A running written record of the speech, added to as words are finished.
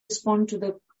respond to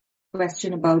the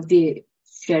question about the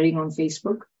sharing on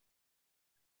Facebook?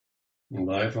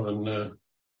 Live on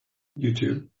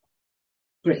YouTube.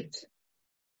 Great.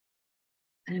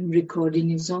 And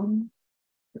recording is on.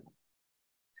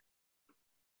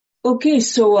 Okay,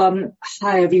 so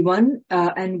hi everyone,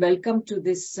 and welcome to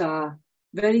this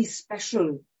very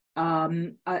special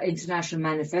International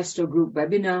Manifesto Group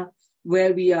webinar,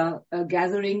 where we are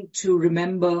gathering to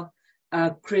remember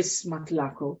Chris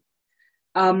Matlhako.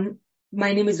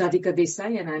 My name is Radhika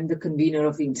Desai, and I'm the convener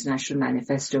of the International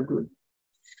Manifesto Group.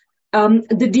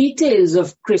 The details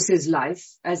of Chris's life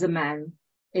as a man,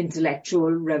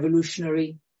 intellectual,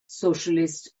 revolutionary,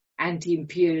 socialist,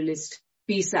 anti-imperialist,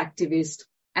 peace activist,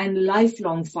 and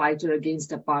lifelong fighter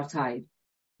against apartheid,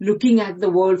 looking at the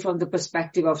world from the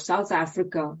perspective of South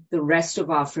Africa, the rest of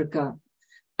Africa,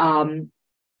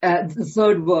 the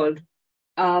third world,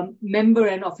 member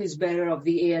and office bearer of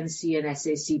the ANC and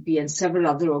SACP and several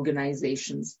other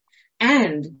organizations,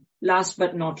 and last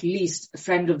but not least, a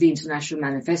friend of the International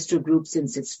Manifesto Group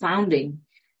since its founding.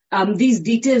 These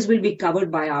details will be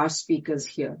covered by our speakers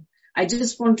here. I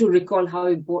just want to recall how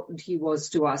important he was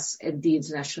to us at the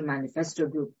International Manifesto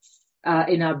Group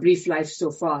in our brief life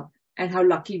so far, and how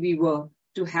lucky we were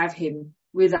to have him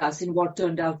with us in what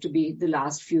turned out to be the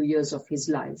last few years of his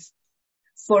life.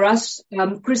 For us,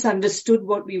 Chris understood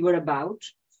what we were about,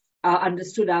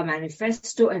 understood our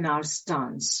manifesto and our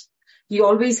stance. He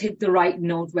always hit the right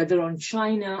note, whether on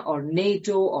China or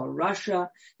NATO or Russia,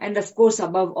 and of course,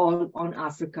 above all, on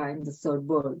Africa and the third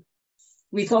world.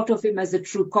 We thought of him as a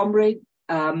true comrade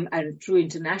and a true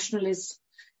internationalist.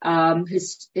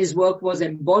 His work was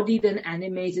embodied and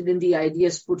animated in the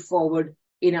ideas put forward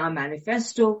in our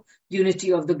manifesto: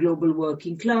 unity of the global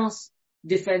working class,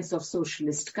 defense of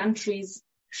socialist countries,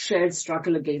 shared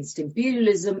struggle against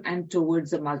imperialism and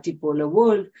towards a multipolar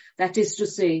world, that is to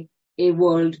say, a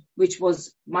world which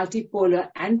was multipolar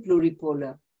and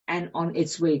pluripolar and on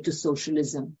its way to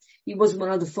socialism. He was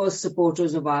one of the first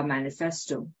supporters of our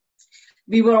manifesto.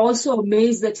 We were also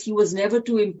amazed that he was never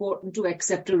too important to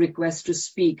accept a request to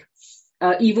speak,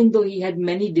 even though he had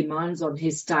many demands on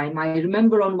his time. I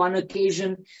remember on one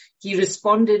occasion he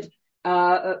responded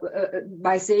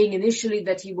by saying initially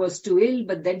that he was too ill,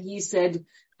 but then he said,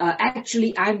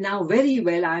 actually, I'm now very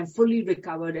well, I'm fully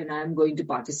recovered, and I'm going to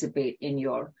participate in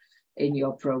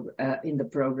the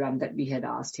program that we had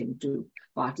asked him to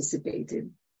participate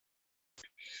in.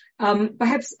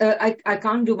 Perhaps I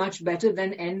can't do much better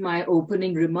than end my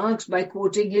opening remarks by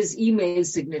quoting his email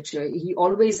signature. He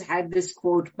always had this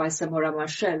quote by Samora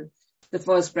Machel, the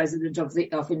first president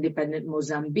of independent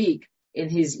Mozambique, in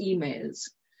his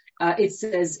emails. It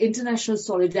says, "International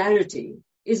solidarity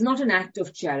is not an act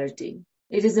of charity.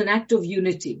 It is an act of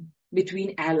unity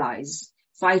between allies,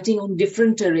 fighting on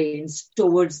different terrains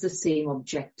towards the same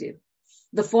objective.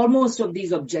 The foremost of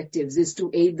these objectives is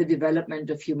to aid the development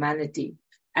of humanity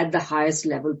at the highest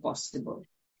level possible."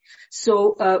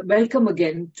 So welcome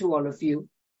again to all of you.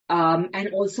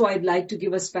 And also I'd like to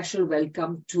give a special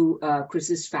welcome to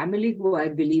Chris's family, who I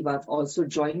believe have also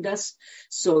joined us.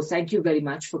 So thank you very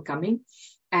much for coming.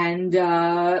 And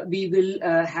we will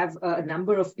have a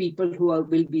number of people who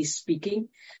will be speaking.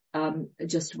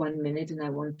 Just 1 minute, and I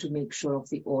want to make sure of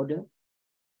the order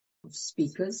of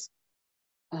speakers.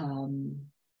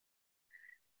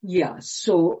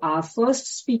 So our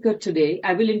first speaker today,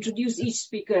 I will introduce each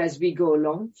speaker as we go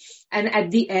along. And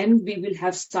at the end, we will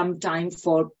have some time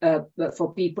for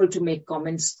people to make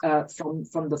comments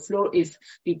from the floor if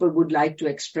people would like to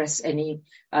express any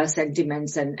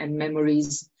sentiments and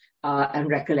memories and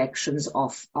recollections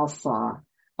of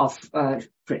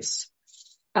Chris.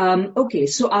 Okay,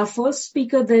 so our first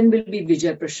speaker then will be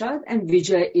Vijay Prashad, and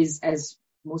Vijay is, as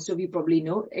most of you probably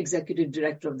know, Executive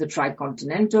Director of the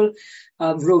Tricontinental,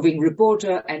 roving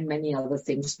reporter, and many other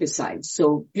things besides.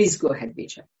 So please go ahead,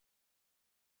 Vijay.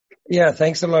 Yeah,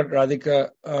 thanks a lot,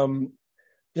 Radhika.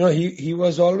 He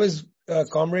was always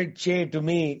Comrade Che to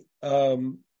me.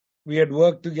 We had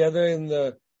worked together in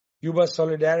the Cuba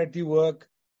Solidarity work.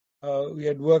 We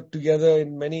had worked together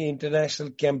in many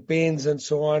international campaigns and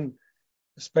so on.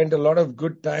 Spent a lot of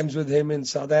good times with him in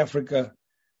South Africa.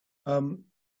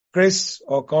 Chris,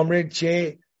 or Comrade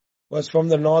Che, was from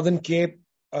the Northern Cape.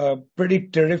 Pretty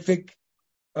terrific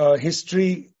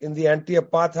history in the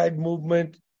anti-apartheid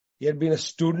movement. He had been a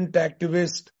student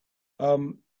activist.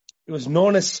 He was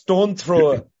known as Stone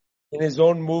Thrower in his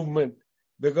own movement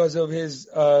because of his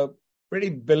pretty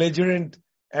belligerent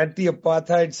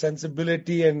anti-apartheid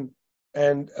sensibility and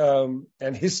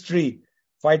history,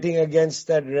 fighting against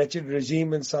that wretched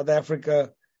regime in South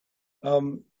Africa.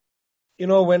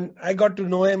 When I got to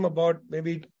know him about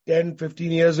maybe 10,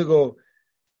 15 years ago,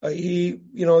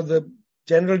 The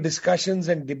general discussions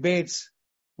and debates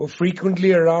were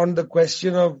frequently around the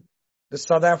question of the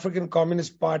South African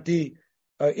Communist Party,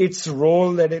 its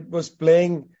role that it was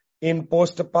playing in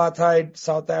post-apartheid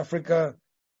South Africa.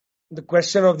 The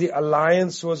question of the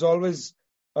alliance was always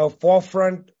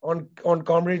forefront on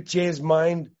Comrade Che's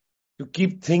mind, to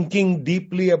keep thinking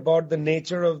deeply about the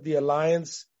nature of the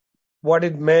alliance, what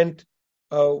it meant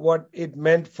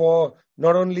for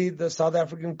not only the South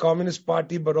African Communist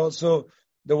Party, but also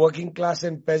the working class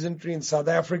and peasantry in South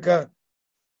Africa.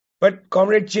 But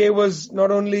Comrade Che was not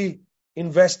only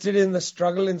invested in the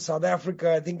struggle in South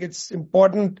Africa. I think it's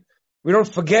important we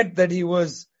don't forget that he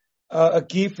was a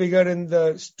key figure in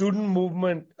the student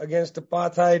movement against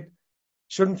apartheid.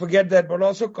 Shouldn't forget that. But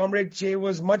also Comrade Che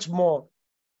was much more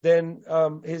than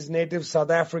his native South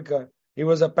Africa. He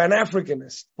was a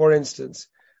Pan-Africanist, for instance.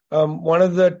 One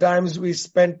of the times we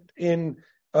spent in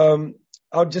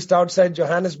just outside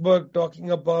Johannesburg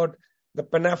talking about the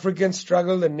Pan-African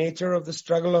struggle, the nature of the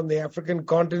struggle on the African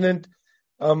continent.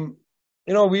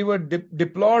 We were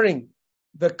deploring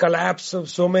the collapse of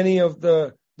so many of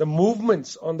the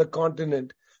movements on the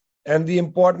continent and the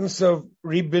importance of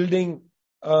rebuilding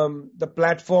the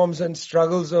platforms and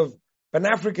struggles of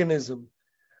Pan-Africanism.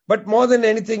 But more than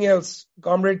anything else,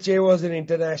 Comrade Che was an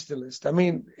internationalist. I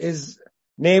mean, his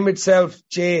name itself,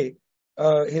 Che,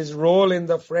 his role in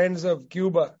the Friends of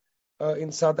Cuba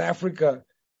in South Africa,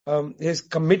 his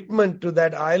commitment to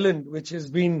that island, which has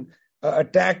been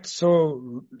attacked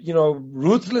so,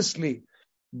 ruthlessly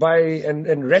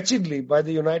and wretchedly by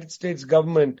the United States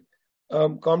government.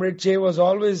 Comrade Che was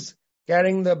always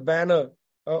carrying the banner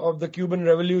of the Cuban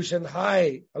Revolution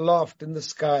high aloft in the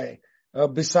sky,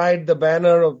 beside the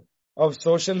banner of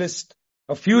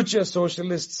a future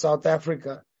socialist South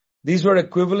Africa. These were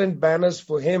equivalent banners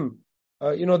for him.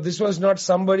 This was not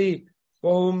somebody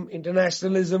for whom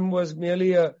internationalism was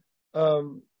merely a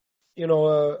kind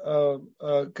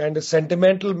of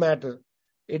sentimental matter.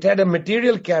 It had a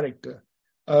material character,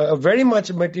 a very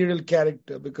much material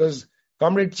character, because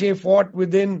Comrade Che fought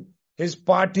within his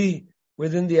party,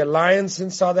 within the alliance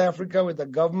in South Africa with the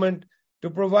government, to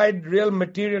provide real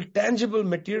material, tangible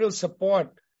material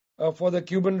support for the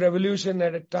Cuban Revolution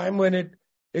at a time when it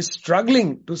is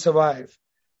struggling to survive.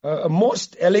 A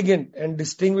most elegant and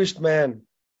distinguished man,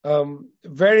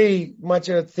 very much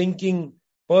a thinking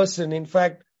person. In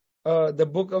fact, the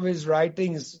book of his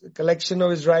writings, the collection of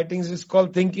his writings is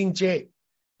called Thinking Che,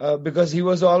 because he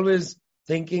was always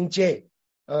thinking Che.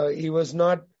 He was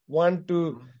not one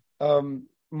to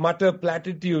mutter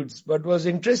platitudes, but was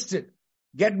interested.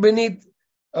 Get beneath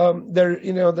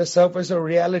the surface of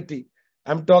reality.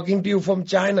 I'm talking to you from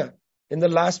China. In the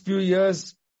last few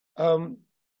years,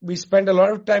 we spent a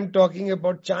lot of time talking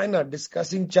about China,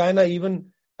 discussing China even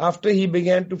after he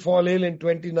began to fall ill in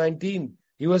 2019.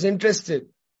 He was interested.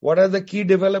 What are the key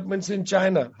developments in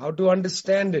China? How to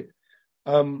understand it?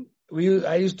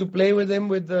 I used to play with him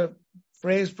with the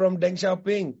phrase from Deng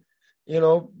Xiaoping,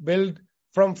 build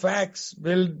from facts,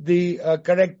 build the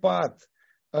correct path.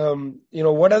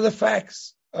 What are the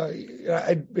facts?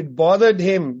 It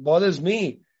bothers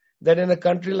me that in a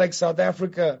country like South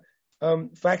Africa,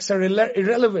 facts are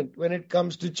irrelevant when it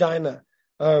comes to China.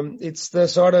 It's the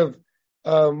sort of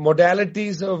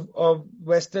modalities of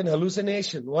Western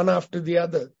hallucination, one after the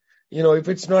other. If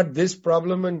it's not this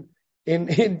problem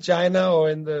in China or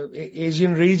in the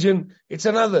Asian region, it's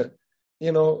another.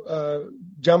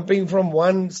 Jumping from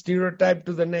one stereotype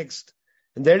to the next.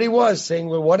 And there he was saying,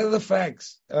 well, what are the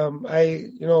facts?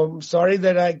 I'm sorry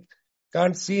that I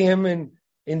can't see him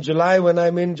in July when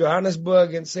I'm in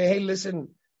Johannesburg and say, hey, listen,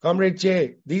 Comrade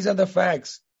Che, these are the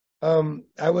facts.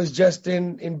 I was just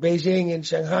in Beijing, in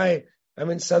Shanghai. I'm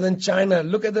in southern China.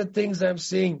 Look at the things I'm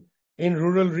seeing in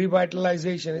rural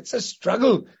revitalization. It's a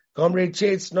struggle, Comrade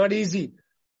Che. It's not easy.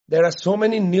 There are so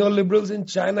many neoliberals in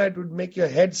China, it would make your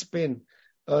head spin.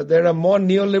 There are more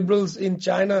neoliberals in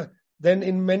China than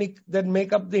that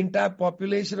make up the entire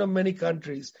population of many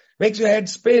countries. Makes your head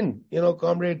spin,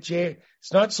 Comrade Che.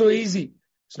 It's not so easy.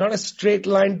 It's not a straight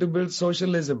line to build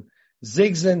socialism.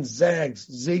 Zigs and zags,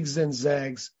 zigs and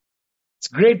zags. It's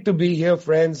great to be here,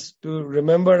 friends, to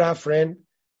remember our friend,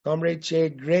 Comrade Che,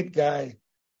 great guy.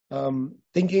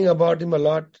 Thinking about him a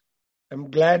lot. I'm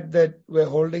glad that we're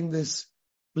holding this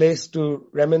place to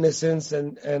reminiscence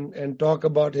and talk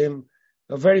about him.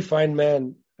 A very fine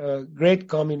man, a great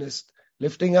communist,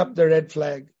 lifting up the red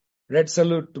flag. Red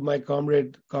salute to my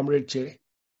Comrade Che.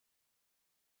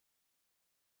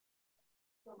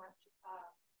 So much.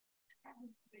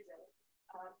 Vijay,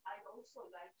 I'd also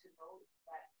like to know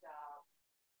that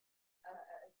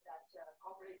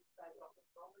Comrade Dr.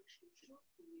 Norman Shushu,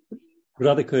 who is the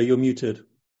Radhika, you're muted.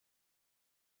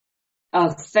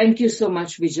 Thank you so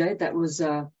much, Vijay. That was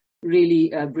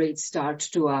really a great start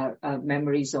to our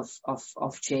memories of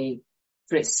Che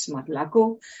Chris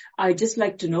Matlhako. I'd just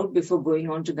like to note before going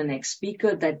on to the next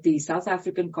speaker that the South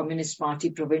African Communist Party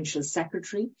Provincial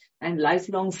Secretary and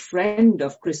lifelong friend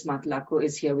of Chris Matlhako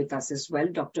is here with us as well,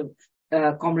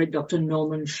 Comrade Dr.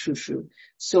 Norman Shushu.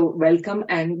 So welcome.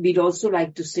 And we'd also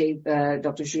like to say,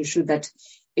 Dr. Shushu, that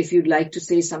if you'd like to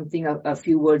say something, a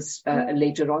few words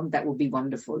later on, that would be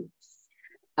wonderful.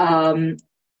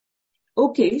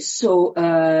 Okay, so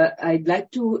I'd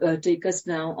like to take us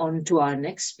now on to our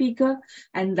next speaker,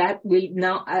 and that will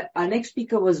now, our next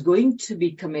speaker was going to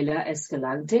be Camilla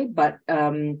Escalante, but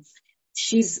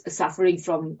she's suffering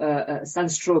from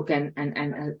sunstroke and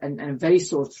a very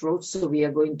sore throat, so we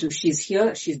are going to, she's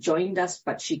here, she's joined us,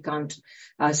 but she can't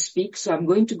speak, so I'm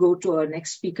going to go to our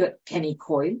next speaker, Kenny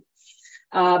Coyle.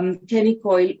 Kenny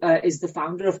Coyle is the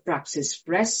founder of Praxis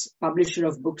Press, publisher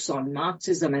of books on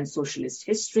Marxism and socialist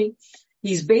history.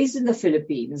 He's based in the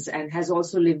Philippines and has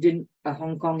also lived in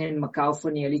Hong Kong and Macau for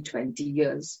nearly 20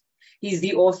 years. He's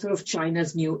the author of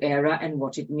China's New Era and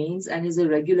What It Means, and is a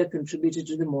regular contributor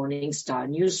to the Morning Star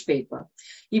newspaper.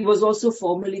 He was also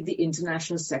formerly the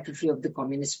International Secretary of the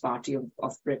Communist Party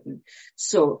of Britain.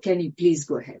 So, Kenny, please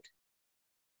go ahead.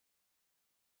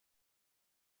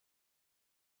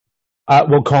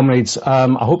 Well, comrades, I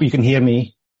hope you can hear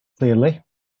me clearly.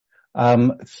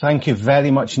 Thank you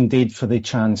very much indeed for the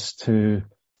chance to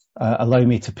allow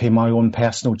me to pay my own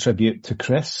personal tribute to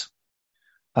Chris.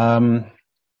 I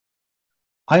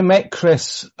met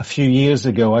Chris a few years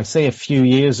ago. I say a few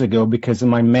years ago because in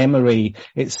my memory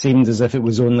it seemed as if it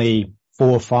was only 4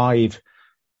 or 5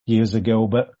 years ago.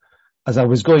 But as I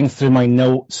was going through my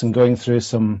notes and going through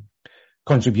some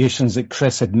contributions that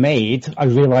Chris had made, I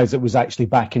realized it was actually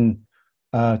back in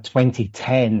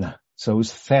 2010. So it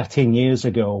was 13 years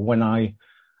ago when I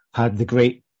had the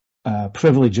great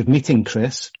privilege of meeting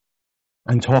Chris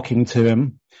and talking to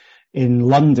him in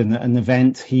London at an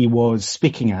event he was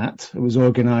speaking at. It was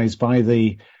organised by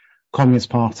the Communist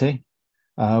Party.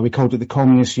 We called it the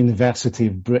Communist University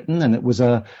of Britain, and it was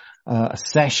a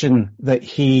session that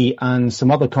he and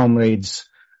some other comrades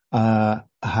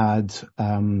had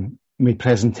made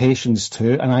presentations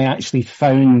to, and I actually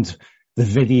found the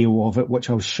video of it, which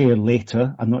I'll share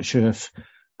later. I'm not sure if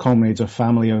comrades or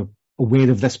family are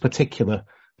aware of this particular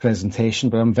presentation,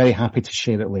 but I'm very happy to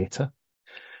share it later.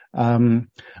 And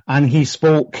he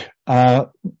spoke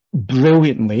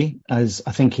brilliantly, as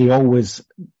I think he always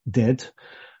did,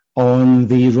 on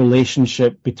the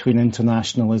relationship between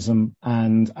internationalism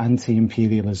and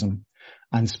anti-imperialism,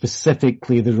 and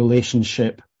specifically the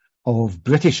relationship of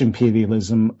British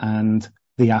imperialism and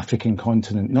the African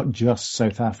continent, not just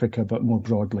South Africa, but more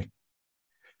broadly.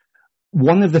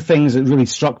 One of the things that really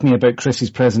struck me about Chris's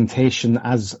presentation,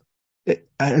 as it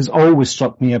has always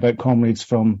struck me about comrades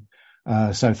from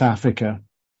South Africa,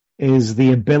 is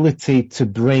the ability to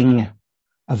bring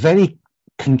a very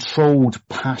controlled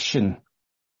passion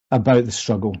about the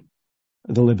struggle,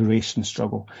 the liberation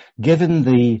struggle. Given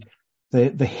the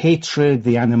hatred,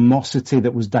 the animosity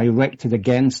that was directed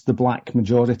against the black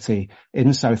majority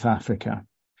in South Africa,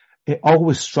 it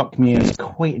always struck me as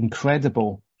quite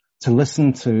incredible to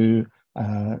listen to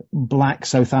black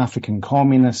South African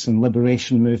communists and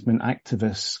liberation movement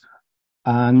activists,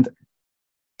 and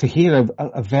to hear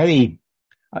a very,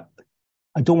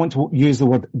 I don't want to use the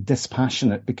word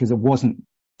dispassionate, because it wasn't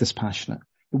dispassionate.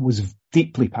 It was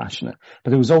deeply passionate,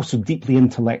 but it was also deeply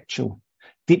intellectual,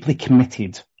 deeply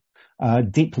committed,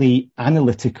 deeply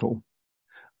analytical.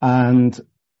 And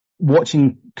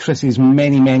watching Chris's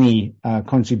many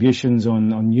contributions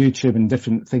on YouTube and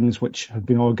different things which have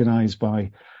been organised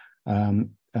by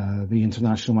the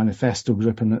International Manifesto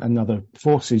Group and other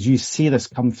forces, you see this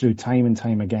come through time and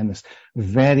time again, this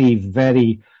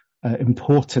very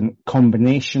important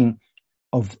combination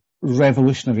of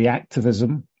revolutionary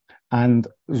activism and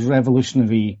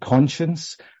revolutionary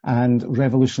conscience and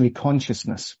revolutionary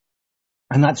consciousness.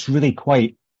 And that's really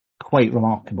quite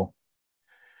remarkable.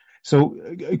 So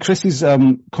Chris's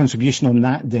contribution on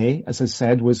that day, as I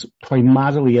said, was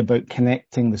primarily about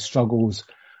connecting the struggles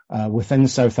within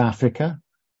South Africa,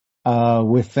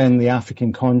 within the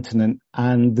African continent,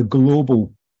 and the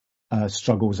global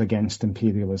struggles against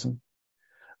imperialism.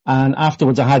 And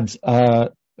afterwards, I had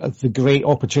the great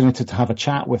opportunity to have a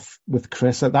chat with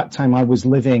Chris. At that time, I was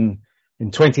living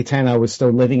in 2010. I was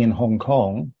still living in Hong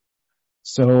Kong,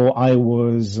 so I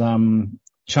was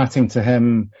chatting to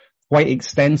him quite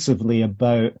extensively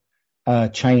about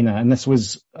China. And this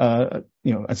was, as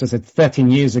I said,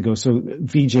 13 years ago. So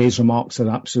Vijay's remarks are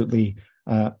absolutely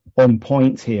on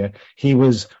point here. He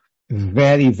was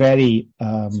very, very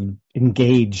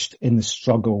engaged in the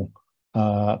struggle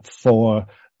for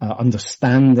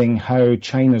understanding how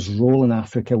China's role in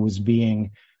Africa was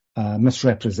being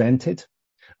misrepresented,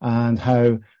 and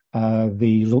how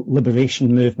the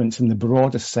liberation movements in the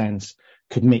broadest sense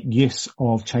could make use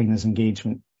of China's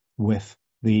engagement with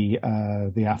the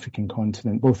African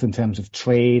continent, both in terms of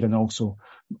trade and also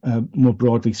more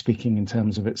broadly speaking in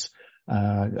terms of its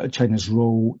China's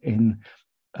role in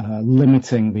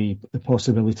limiting the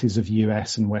possibilities of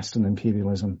US and Western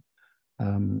imperialism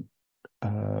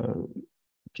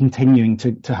continuing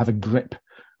to have a grip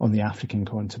on the African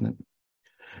continent.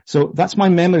 So that's my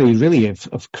memory really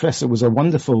of Chris. It was a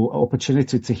wonderful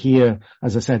opportunity to hear,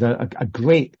 as I said, a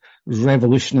great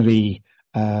revolutionary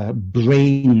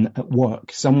brain at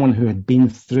work, someone who had been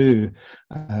through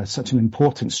such an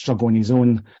important struggle in his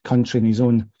own country, in his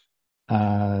own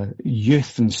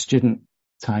youth and student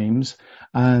times,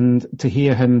 and to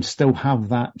hear him still have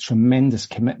that tremendous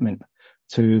commitment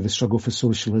to the struggle for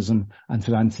socialism and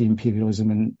for anti-imperialism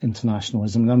and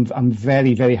internationalism. And I'm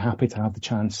very, very happy to have the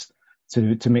chance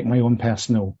to make my own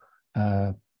personal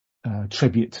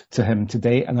tribute to him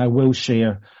today, and I will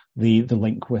share the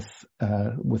link with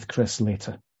Chris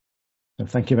later. So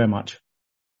thank you very much.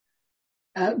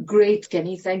 Great,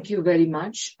 Kenny. Thank you very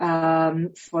much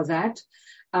for that.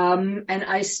 And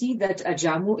I see that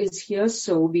Ajamu is here,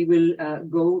 so we will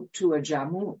go to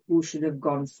Ajamu, who should have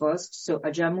gone first. So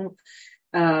Ajamu,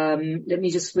 let me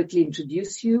just quickly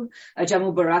introduce you.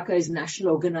 Ajamu Baraka is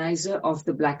national organizer of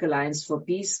the Black Alliance for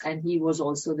Peace, and he was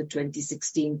also the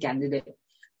 2016 candidate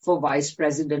for vice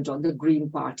president on the Green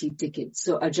Party ticket.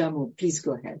 So Ajamu, please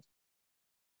go ahead.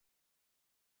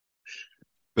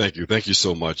 Thank you. Thank you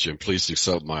so much. And please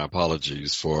accept my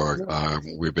apologies for,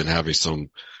 we've been having some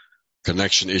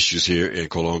connection issues here in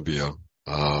Colombia.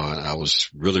 I was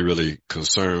really, really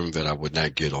concerned that I would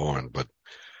not get on, but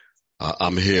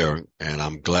I'm here and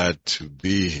I'm glad to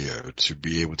be here, to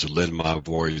be able to lend my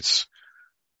voice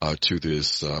to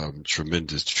this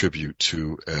tremendous tribute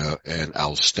to an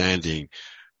outstanding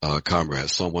comrade,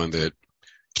 someone that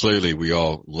clearly we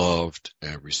all loved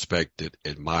and respected,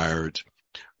 admired.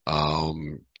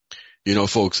 You know,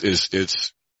 folks, it's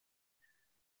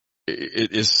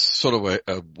sort of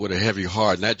with a heavy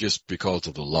heart, not just because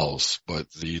of the loss,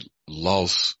 but the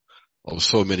loss of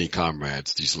so many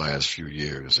comrades these last few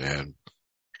years. And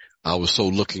I was so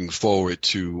looking forward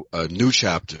to a new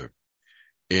chapter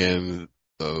in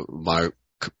my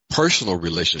personal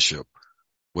relationship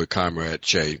with Comrade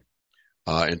Che,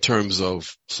 in terms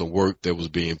of some work that was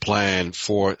being planned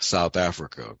for South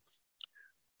Africa.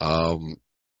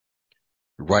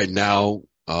 Right now,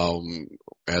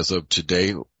 as of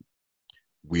today,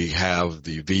 we have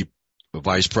the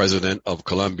Vice President of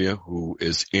Colombia, who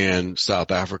is in South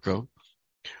Africa,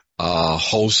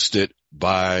 hosted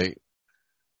by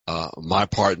my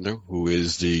partner, who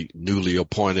is the newly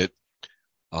appointed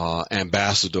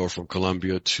ambassador from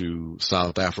Colombia to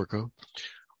South Africa.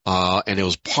 And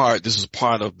this is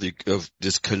part of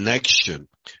this connection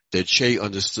that Che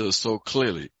understood so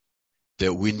clearly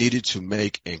that we needed to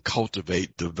make and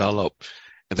cultivate, develop,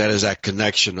 and that is that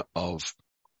connection of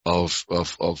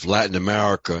Latin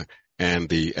America and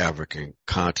the African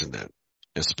continent,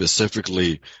 and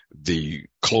specifically the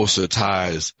closer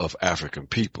ties of African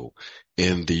people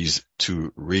in these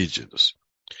two regions.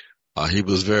 He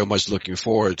was very much looking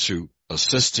forward to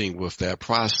assisting with that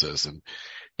process, and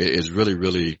it is really,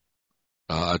 really,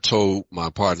 I told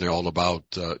my partner all about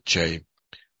Che,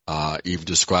 even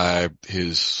described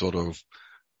his sort of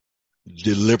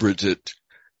deliberative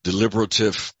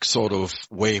sort of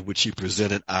way in which he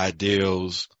presented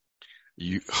ideals.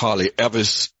 You hardly ever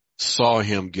saw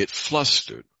him get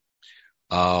flustered.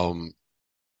 But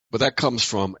that comes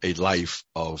from a life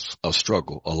of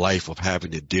struggle, a life of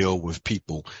having to deal with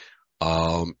people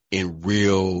in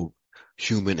real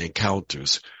human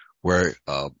encounters where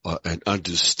an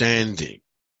understanding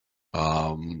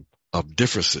of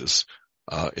differences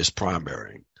is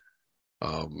primary.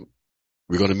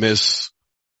 We're going to miss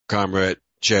Comrade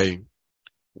Che.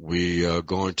 We are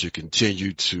going to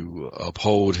continue to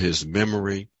uphold his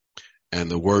memory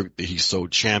and the work that he so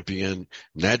championed,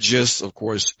 not just, of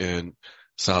course, in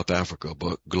South Africa,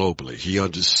 but globally. He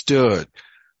understood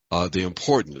the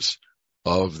importance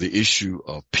of the issue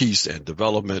of peace and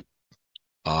development.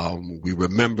 We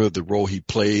remember the role he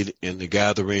played in the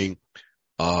gathering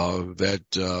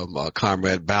that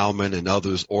Comrade Bauman and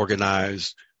others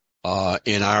organized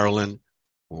in Ireland.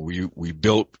 We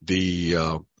built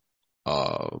the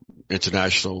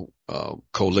international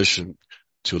coalition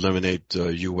to eliminate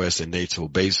U.S. and NATO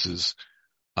bases.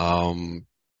 And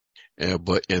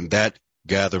But in that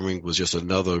gathering was just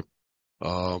another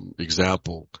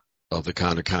example of the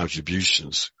kind of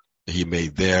contributions he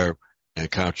made there and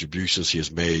contributions he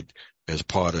has made as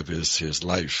part of his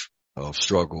life of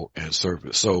struggle and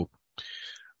service. So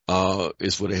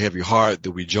it's with a heavy heart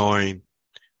that we join,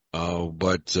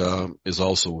 but it's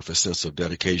also with a sense of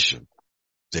dedication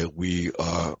that we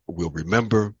will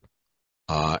remember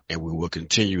and we will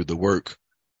continue the work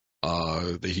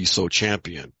that he so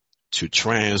championed to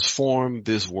transform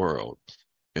this world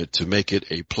and to make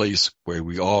it a place where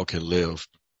we all can live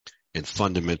in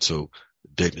fundamental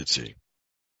dignity.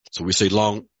 So we say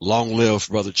long live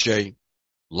Brother Che,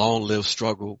 long live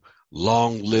struggle,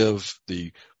 long live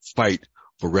the fight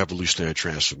for revolutionary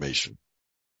transformation.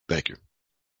 Thank you.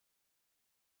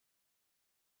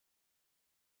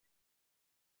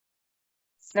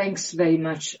 Thanks very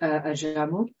much,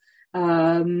 Ajamu.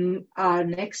 Our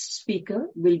next speaker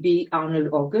will be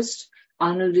Arnold August.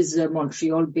 Arnold is a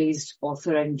Montreal-based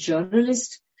author and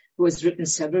journalist who has written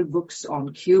several books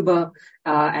on Cuba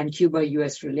and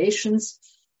Cuba-U.S. relations,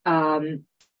 and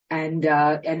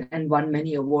won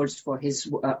many awards for his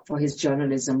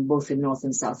journalism, both in North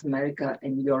and South America,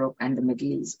 in Europe, and the Middle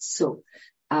East. So,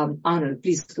 Arnold,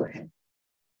 please go ahead.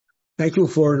 Thank you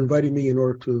for inviting me in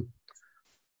order to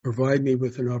provide me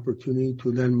with an opportunity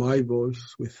to lend my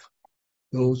voice with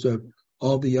those of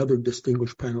all the other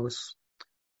distinguished panelists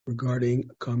regarding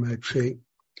Comrade Che.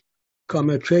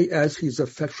 Comrade Che, as he's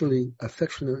affectionately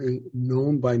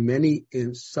known by many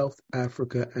in South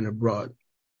Africa and abroad,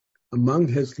 among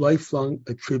his lifelong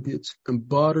attributes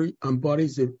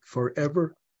embodies a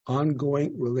forever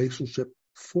ongoing relationship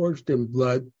forged in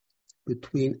blood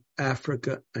between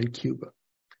Africa and Cuba.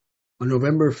 On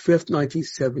November 5th,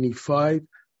 1975,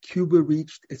 Cuba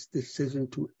reached its decision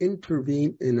to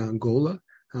intervene in Angola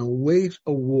and wage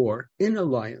a war in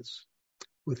alliance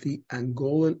with the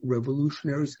Angolan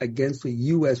revolutionaries against the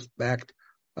U.S.-backed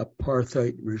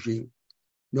apartheid regime,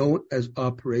 known as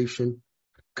Operation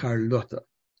Carlota.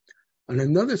 On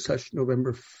another such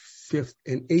November 5th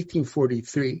in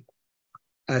 1843,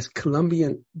 as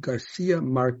Colombian Garcia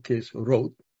Marquez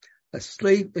wrote, a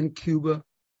slave in Cuba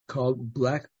called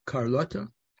Black Carlota,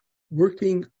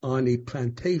 working on a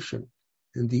plantation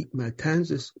in the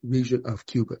Matanzas region of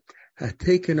Cuba, had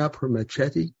taken up her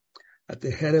machete at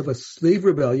the head of a slave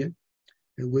rebellion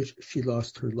in which she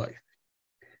lost her life.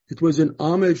 It was in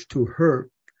homage to her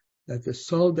that the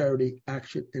Solidarity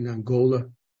Action in Angola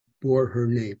bore her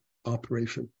name,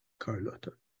 Operation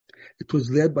Carlota. It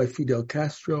was led by Fidel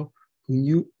Castro, who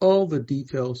knew all the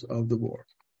details of the war.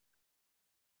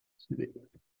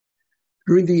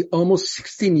 During the almost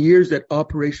 16 years that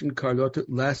Operation Carlota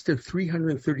lasted,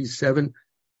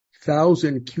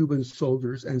 337,000 Cuban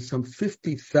soldiers and some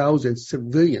 50,000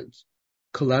 civilians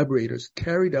collaborators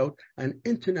carried out an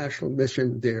international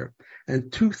mission there,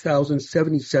 and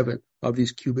 2,077 of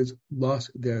these Cubans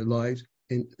lost their lives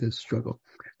in this struggle.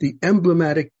 The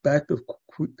emblematic Battle of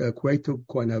Cueto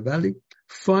Cuanavali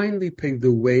finally paved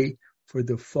the way for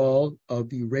the fall of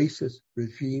the racist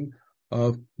regime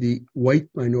of the white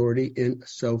minority in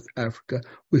South Africa,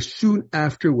 which soon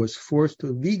after was forced to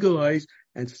legalize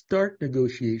and start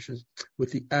negotiations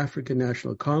with the African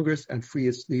National Congress and free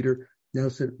its leader,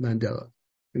 Nelson Mandela,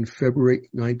 in February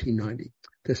 1990.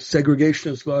 The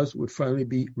segregationist laws would finally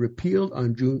be repealed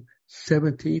on June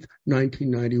 17,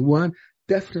 1991,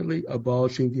 definitely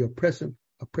abolishing the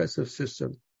oppressive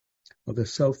system of the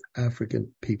South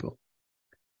African people.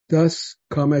 Thus,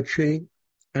 Comrade Che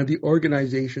and the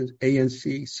organizations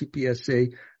ANC,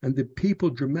 CPSA, and the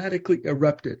people dramatically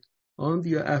erupted on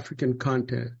the African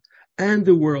continent and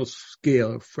the world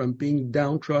scale from being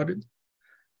downtrodden,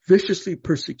 viciously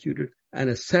persecuted, and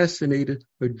assassinated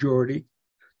majority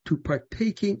to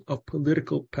partaking of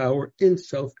political power in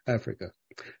South Africa.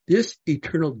 This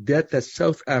eternal debt that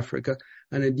South Africa,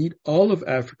 and indeed all of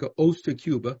Africa, owes to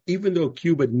Cuba, even though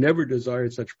Cuba never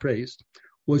desired such praise,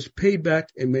 was paid back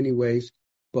in many ways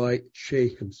by Che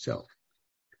himself.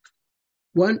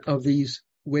 One of these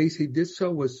ways he did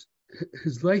so was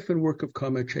his life and work of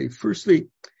Comrade Che. Firstly,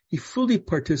 he fully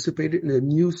participated in the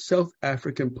new South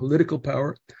African political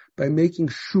power by making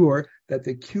sure that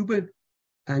the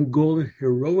Cuban-Angolan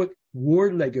heroic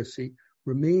war legacy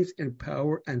remains in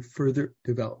power and further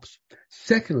develops.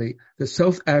 Secondly, the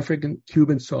South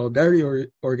African-Cuban Solidarity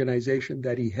Organization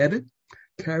that he headed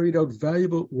carried out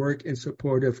valuable work in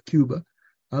support of Cuba.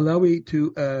 Allow me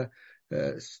to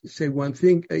say one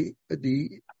thing.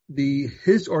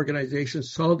 His organization,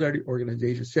 Solidarity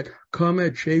Organization, said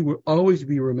Comrade Che will always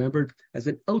be remembered as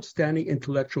an outstanding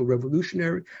intellectual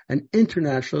revolutionary and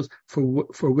internationalist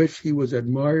for which he was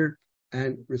admired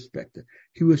and respected.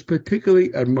 He was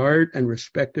particularly admired and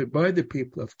respected by the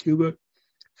people of Cuba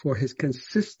for his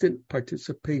consistent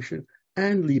participation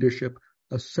and leadership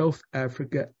of South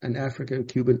Africa and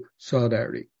African-Cuban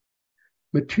solidarity.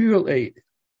 Material aid.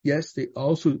 Yes, they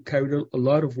also carried out a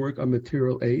lot of work on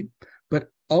material aid, but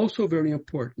also very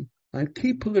important on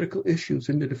key political issues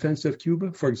in the defense of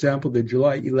Cuba. For example, the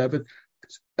July 11th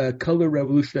color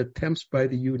revolution attempts by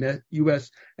the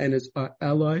U.S. and its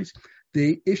allies.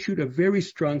 They issued a very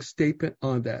strong statement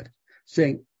on that,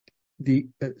 saying the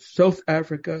South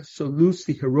Africa salutes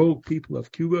the heroic people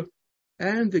of Cuba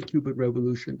and the Cuban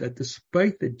Revolution that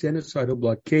despite the genocidal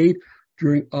blockade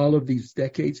during all of these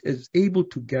decades is able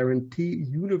to guarantee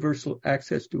universal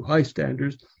access to high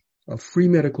standards of free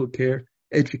medical care,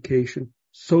 education,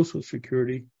 social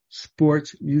security,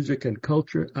 sports, music, and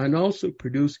culture, and also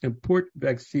produce important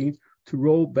vaccines to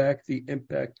roll back the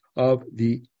impact of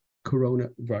the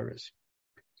coronavirus.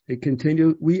 They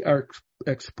continue, we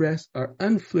express our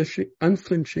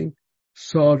unflinching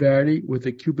solidarity with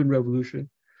the Cuban Revolution,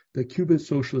 the Cuban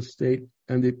Socialist State,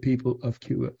 and the people of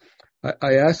Cuba.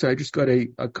 I just got a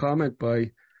comment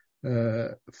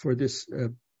for this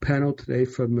panel today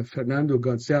from Fernando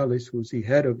Gonzalez, who's the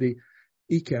head of the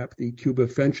ECAP, the Cuba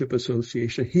Friendship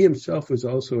Association. He himself was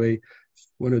also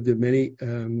one of the many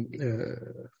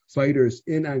fighters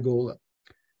in Angola.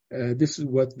 This is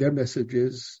what their message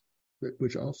is,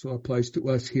 which also applies to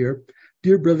us here.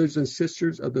 Dear brothers and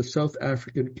sisters of the South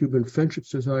African Cuban Friendship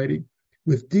Society,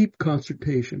 with deep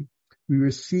consternation, we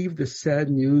received the sad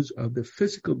news of the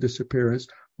physical disappearance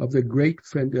of the great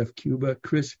friend of Cuba,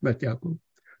 Chris Matlhako.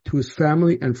 To his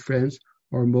family and friends,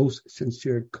 our most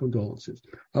sincere condolences.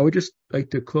 I would just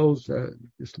like to close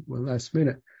just one last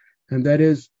minute, and that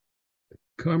is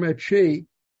Comrade Che.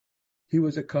 He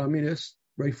was a communist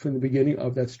right from the beginning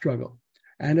of that struggle.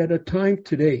 And at a time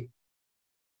today,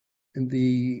 in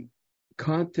the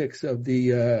context of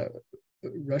the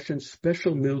Russian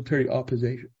special military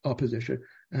opposition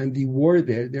and the war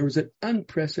there was an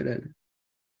unprecedented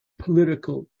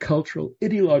political, cultural,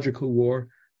 ideological war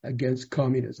against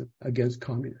communism, against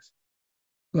communists.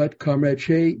 But Comrade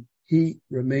Che, he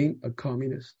remained a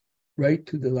communist right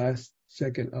to the last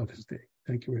second of his day.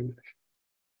 Thank you very much.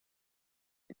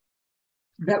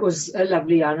 That was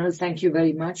lovely, Arnold. Thank you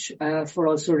very much for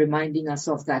also reminding us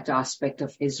of that aspect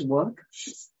of his work.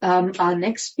 Our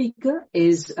next speaker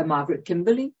is Margaret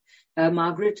Kimberley.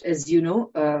 Margaret, as you know,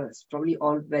 probably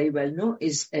all very well know,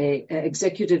 is a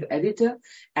executive editor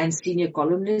and senior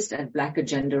columnist at Black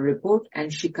Agenda Report,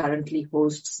 and she currently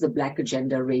hosts the Black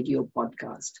Agenda Radio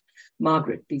podcast.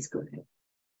 Margaret, please go ahead.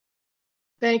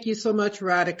 Thank you so much,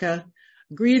 Radhika.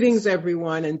 Greetings,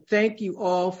 everyone, and thank you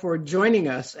all for joining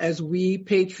us as we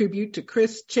pay tribute to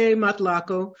Chris Che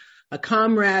Matlhako, a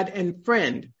comrade and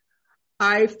friend.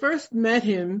 I first met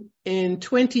him in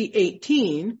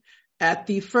 2018 at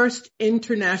the first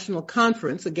international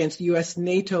conference against U.S.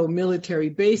 NATO military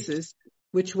bases,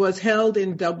 which was held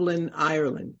in Dublin,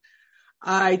 Ireland.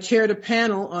 I chaired a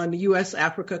panel on U.S.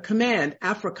 Africa Command,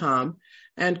 AFRICOM,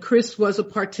 and Chris was a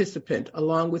participant,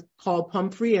 along with Paul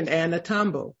Pumphrey and Anna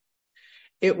Tambo.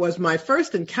 It was my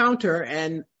first encounter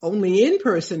and only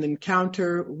in-person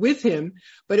encounter with him,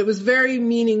 but it was very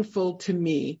meaningful to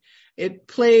me. It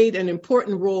played an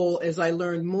important role as I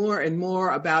learned more and more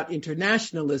about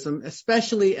internationalism,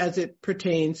 especially as it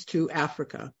pertains to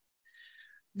Africa.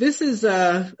 This is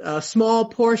a small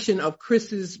portion of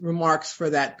Chris's remarks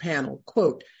for that panel.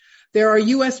 Quote, there are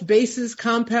U.S. bases,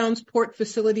 compounds, port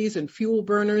facilities, and fuel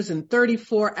burners in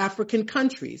 34 African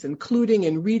countries, including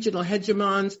in regional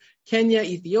hegemons, Kenya,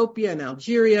 Ethiopia, and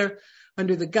Algeria,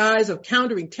 under the guise of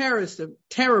countering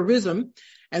terrorism.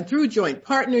 And through joint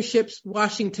partnerships,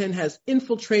 Washington has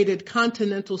infiltrated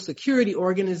continental security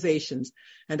organizations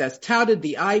and has touted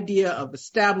the idea of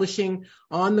establishing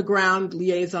on-the-ground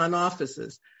liaison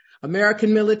offices.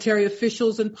 American military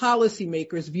officials and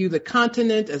policymakers view the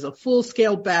continent as a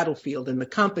full-scale battlefield in the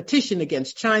competition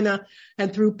against China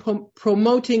and through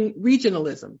promoting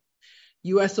regionalism.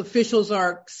 U.S. officials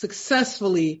are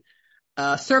successfully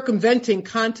circumventing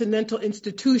continental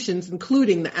institutions,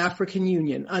 including the African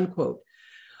Union, unquote.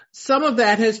 Some of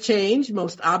that has changed,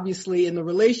 most obviously in the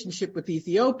relationship with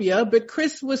Ethiopia, but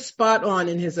Chris was spot on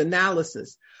in his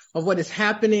analysis of what is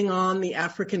happening on the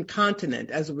African continent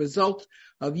as a result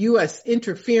of U.S.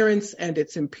 interference and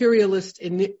its imperialist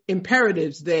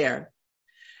imperatives there.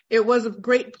 It was a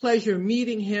great pleasure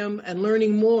meeting him and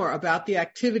learning more about the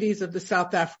activities of the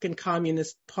South African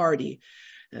Communist Party.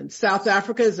 And South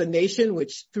Africa is a nation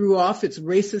which threw off its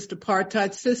racist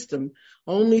apartheid system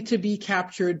only to be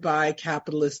captured by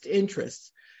capitalist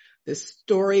interests. This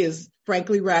story is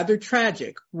frankly rather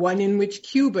tragic, one in which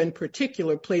Cuba in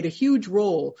particular played a huge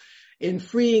role in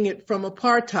freeing it from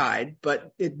apartheid,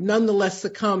 but it nonetheless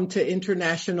succumbed to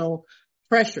international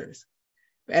pressures.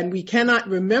 And we cannot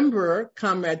remember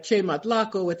Comrade Che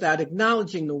Matlhako without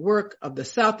acknowledging the work of the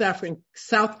South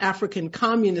African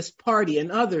Communist Party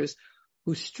and others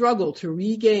who struggle to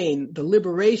regain the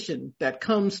liberation that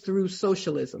comes through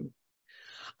socialism.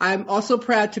 I'm also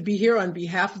proud to be here on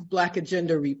behalf of Black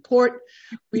Agenda Report.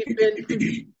 We've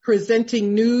been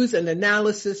presenting news and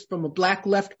analysis from a Black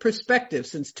left perspective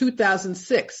since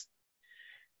 2006.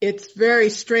 It's very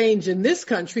strange in this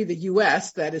country, the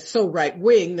U.S., that is so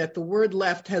right-wing that the word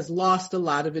left has lost a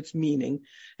lot of its meaning,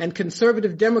 and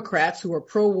conservative Democrats who are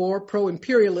pro-war,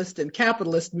 pro-imperialist, and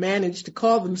capitalist manage to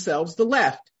call themselves the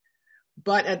left.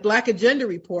 But at Black Agenda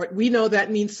Report, we know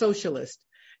that means socialist.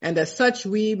 And as such,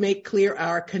 we make clear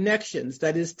our connections,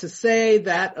 that is to say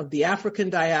that of the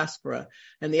African diaspora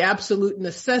and the absolute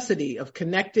necessity of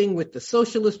connecting with the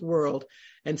socialist world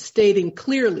and stating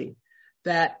clearly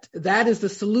that that is the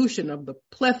solution of the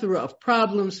plethora of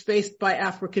problems faced by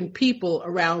African people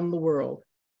around the world.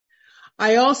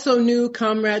 I also knew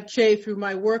Comrade Che through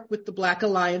my work with the Black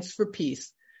Alliance for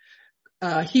Peace.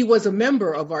 He was a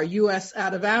member of our U.S.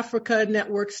 Out of Africa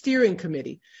Network Steering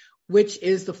Committee, which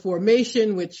is the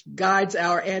formation which guides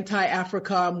our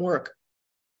anti-AFRICOM work.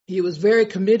 He was very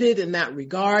committed in that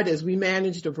regard as we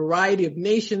managed a variety of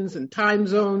nations and time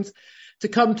zones to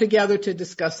come together to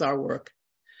discuss our work.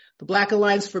 The Black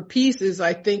Alliance for Peace is,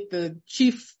 I think, the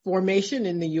chief formation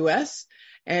in the U.S.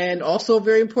 and also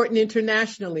very important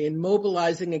internationally in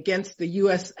mobilizing against the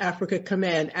U.S. Africa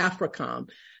Command, AFRICOM,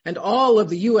 and all of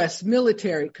the U.S.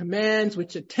 military commands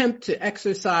which attempt to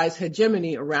exercise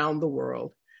hegemony around the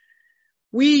world.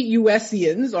 We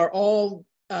USians are all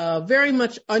very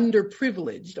much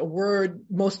underprivileged, a word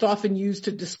most often used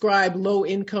to describe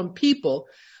low-income people,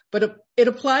 but it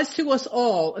applies to us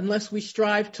all unless we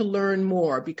strive to learn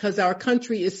more because our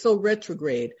country is so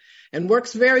retrograde and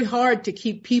works very hard to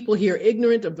keep people here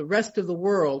ignorant of the rest of the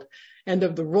world and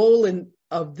of the role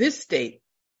of this state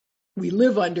we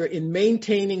live under in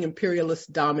maintaining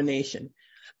imperialist domination.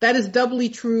 That is doubly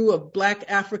true of Black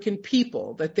African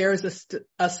people, that there is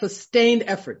a sustained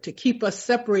effort to keep us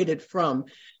separated from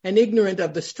and ignorant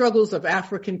of the struggles of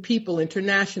African people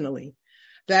internationally.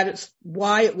 That is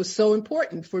why it was so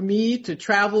important for me to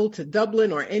travel to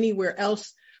Dublin or anywhere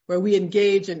else where we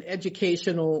engage in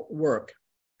educational work.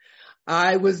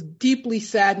 I was deeply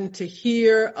saddened to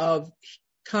hear of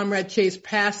Comrade Che's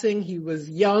passing. He was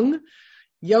younger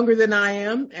than I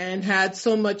am, and had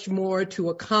so much more to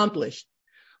accomplish.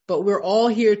 But we're all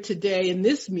here today in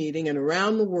this meeting and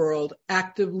around the world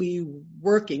actively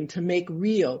working to make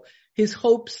real his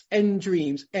hopes and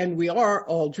dreams. And we are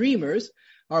all dreamers,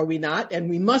 are we not? And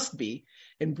we must be,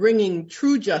 in bringing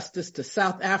true justice to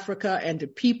South Africa and to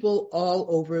people all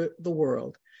over the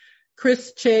world.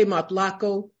 Chris Che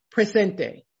Matlhako,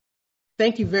 presente.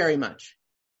 Thank you very much.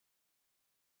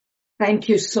 Thank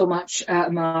you so much,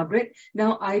 Margaret.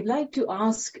 Now, I'd like to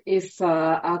ask if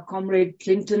our Comrade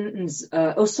Clinton's,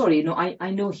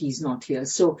 I know he's not here.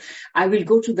 So I will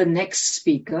go to the next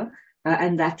speaker,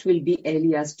 and that will be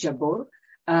Elias Jabor.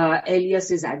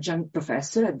 Elias is adjunct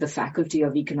professor at the Faculty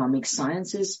of Economic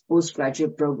Sciences,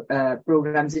 postgraduate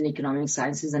programs in Economic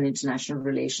Sciences and International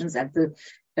Relations at the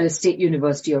State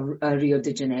University of Rio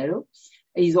de Janeiro.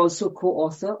 He's also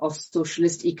co-author of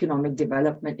Socialist Economic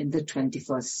Development in the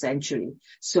 21st Century.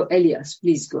 So, Elias,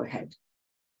 please go ahead.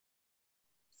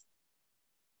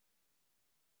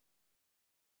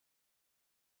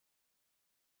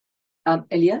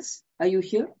 Elias, are you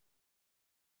here?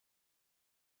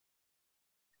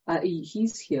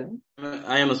 He's here.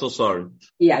 I am so sorry.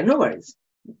 Yeah, no worries.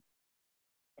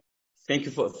 Thank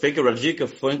you, Radhika.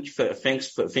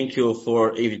 Thank you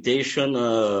for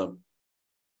invitation.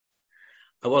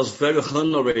 I was very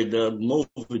honored,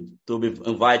 moved to be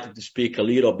invited to speak a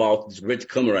little about this great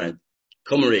comrade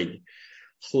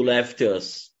who left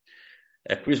us,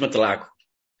 Chris Matlhako.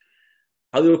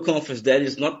 I will confess that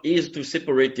it's not easy to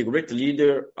separate the great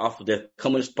leader of the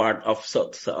Communist Party of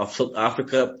South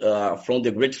Africa from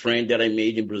the great friend that I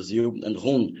made in Brazil and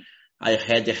whom I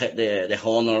had the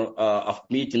honor of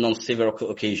meeting on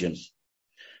several occasions.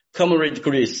 Comrade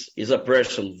Chris was a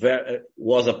person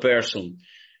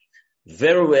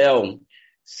very well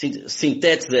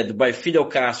synthesized by Fidel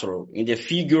Castro in the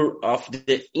figure of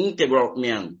the integral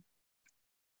man.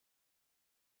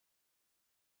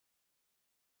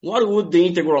 What would the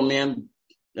integral man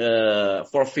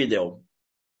for Fidel?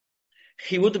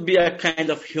 He would be a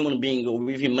kind of human being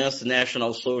with immense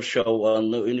national, social,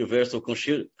 and universal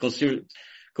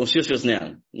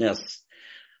consciousness.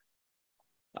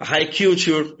 A high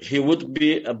culture, he would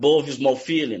be above small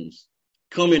feelings.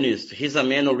 Communist, he's a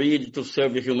man ready to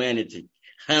serve humanity.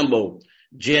 Humble,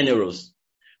 generous,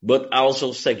 but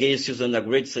also sagacious and a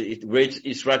great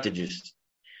strategist.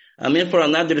 A man for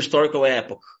another historical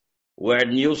epoch, where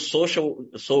new social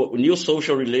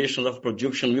relations of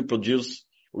production will produce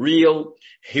real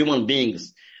human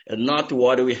beings, and not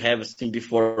what we have seen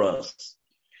before us.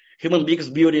 Human beings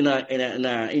built in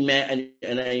image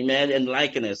and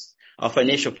likeness of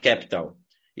financial capital,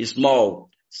 small,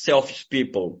 selfish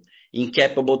people,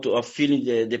 incapable of feeling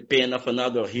the pain of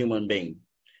another human being.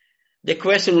 The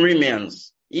question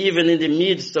remains, even in the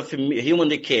midst of human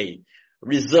decay,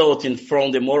 resulting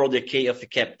from the moral decay of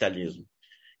capitalism,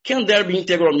 can there be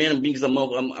integral human beings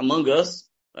among us?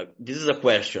 This is a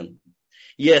question.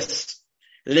 Yes,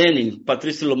 Lenin,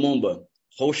 Patrice Lumumba,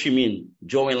 Ho Chi Minh,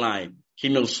 Zhou Enlai,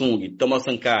 Kim Il-sung, Thomas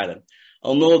Sankara,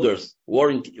 and others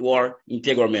were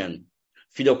integral men.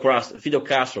 Fidel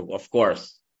Castro, of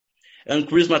course. And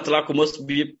Chris Matlhako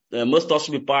must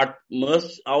also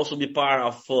be part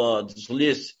of this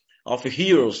list of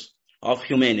heroes of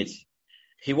humanity.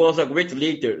 He was a great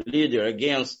leader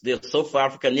against the South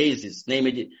African Nazis,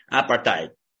 named apartheid.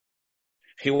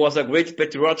 He was a great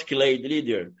patriotic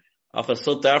leader of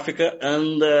South Africa,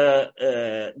 and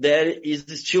there is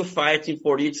still fighting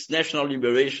for its national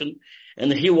liberation.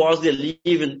 And he was the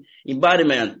living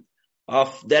embodiment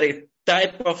of that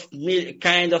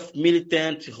kind of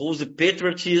militant whose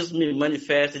patriotism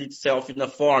manifested itself in the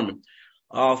form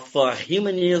of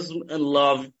humanism and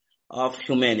love of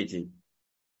humanity.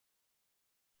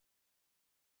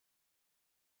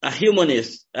 A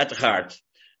humanist at heart,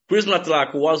 Chris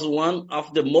Matlhako was one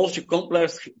of the most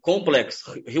complex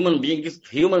human beings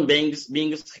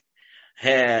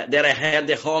that I had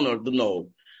the honor to know.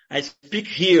 I speak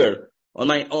here on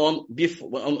my own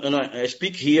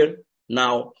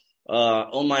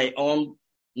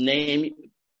name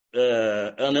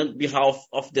and on behalf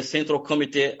of the Central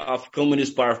Committee of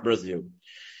Communist Party of Brazil.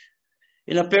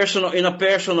 In a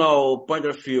personal point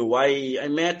of view, I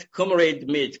met Comrade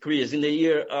Chris in the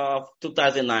year of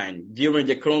 2009 during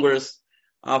the Congress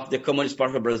of the Communist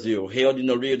Party of Brazil, held in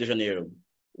Rio de Janeiro,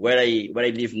 where I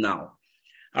live now.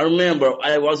 I remember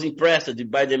I was impressed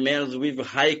by the men with a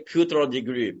high cultural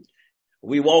degree.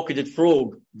 We walked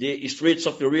through the streets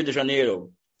of Rio de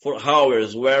Janeiro for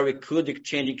hours, where we could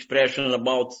exchange expressions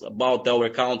about our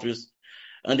countries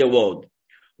and the world.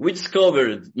 We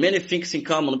discovered many things in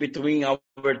common between our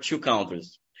two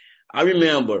countries. I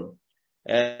remember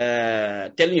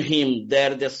telling him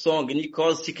that the song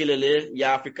Nikos Sikelele in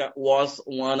Africa was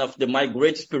one of my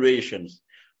great inspirations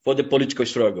for the political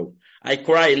struggle. I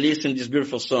cry listening to this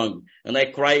beautiful song, and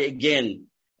I cry again,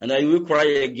 and I will cry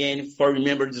again for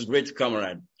remembering this great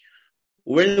comrade.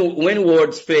 When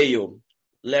words fail,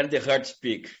 let the heart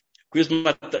speak. Chris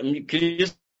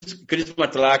Matlhako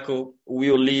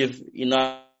will live in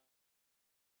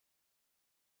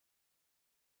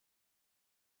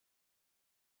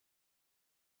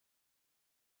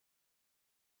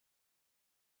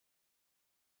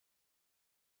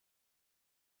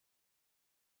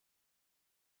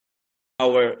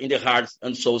in the hearts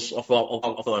and souls of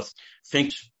all of us.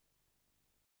 Thank you.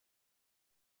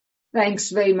 Thanks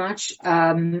very much,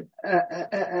 Elias.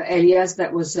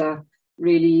 That was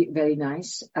really very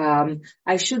nice.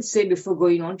 I should say before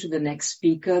going on to the next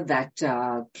speaker that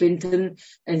Clinton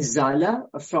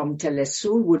Nzala from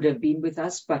Telesul would have been with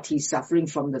us, but he's suffering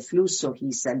from the flu, so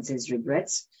he sends his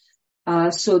regrets.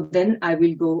 So then I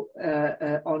will go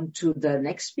on to the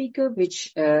next speaker,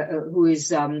 who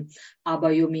is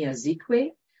Abayomi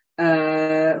Azikiwe,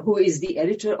 who is the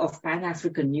editor of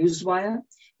Pan-African Newswire.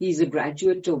 He's a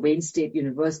graduate of Wayne State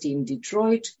University in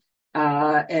Detroit,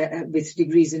 with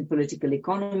degrees in political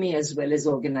economy as well as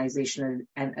organizational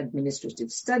and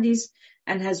administrative studies,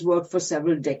 and has worked for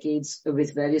several decades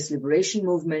with various liberation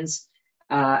movements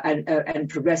and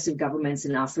progressive governments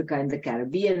in Africa and the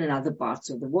Caribbean and other parts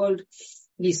of the world.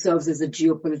 He serves as a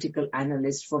geopolitical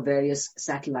analyst for various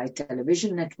satellite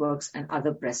television networks and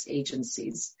other press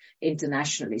agencies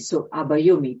internationally. So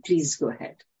Abayomi, please go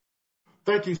ahead.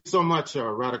 Thank you so much,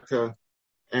 Radhika.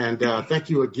 And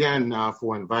thank you again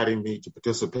for inviting me to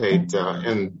participate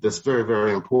in this very,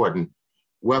 very important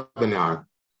webinar.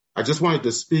 I just wanted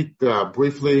to speak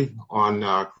briefly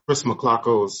on Chris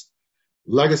Matlhako's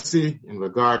legacy in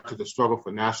regard to the struggle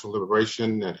for national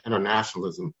liberation and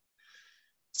internationalism.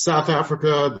 South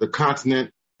Africa, the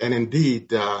continent, and indeed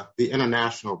the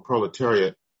international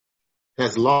proletariat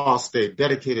has lost a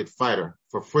dedicated fighter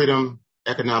for freedom,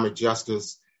 economic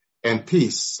justice, and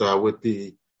peace with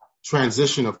the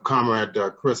transition of Comrade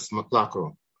Chris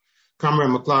Matlhako.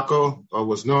 Comrade Matlhako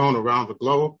was known around the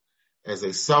globe as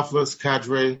a selfless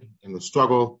cadre in the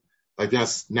struggle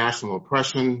against national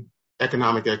oppression,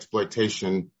 economic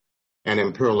exploitation, and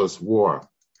imperialist war.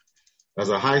 As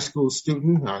a high school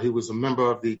student, he was a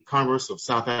member of the Congress of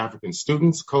South African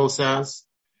Students, COSAS,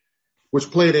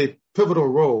 which played a pivotal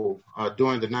role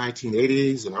during the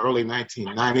 1980s and early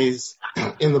 1990s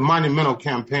in the monumental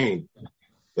campaign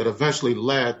that eventually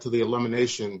led to the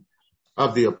elimination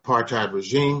of the apartheid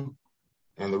regime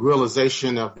and the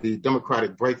realization of the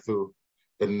democratic breakthrough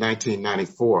in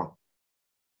 1994.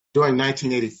 During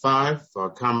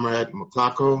 1985, Comrade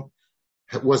Matlhako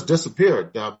was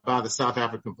disappeared by the South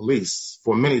African police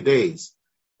for many days,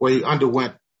 where he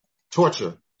underwent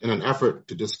torture in an effort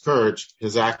to discourage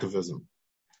his activism.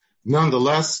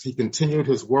 Nonetheless, he continued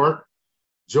his work,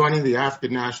 joining the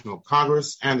African National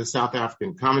Congress and the South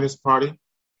African Communist Party.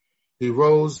 He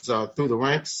rose through the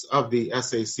ranks of the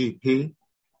SACP,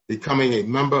 becoming a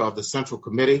member of the Central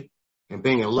Committee and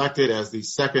being elected as the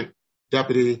second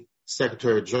Deputy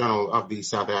Secretary General of the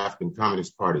South African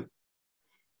Communist Party.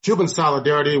 Cuban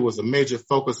solidarity was a major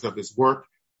focus of his work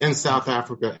in South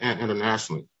Africa and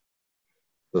internationally.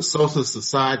 The Socialist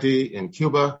Society in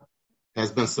Cuba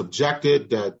has been subjected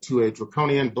to a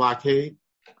draconian blockade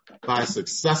by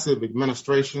successive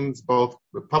administrations, both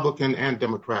Republican and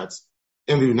Democrats,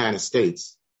 in the United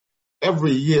States.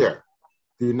 Every year,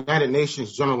 the United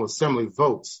Nations General Assembly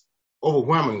votes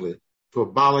overwhelmingly to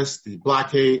abolish the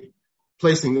blockade,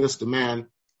 placing this demand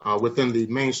within the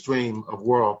mainstream of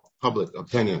world public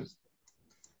opinion.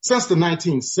 Since the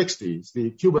 1960s, the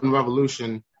Cuban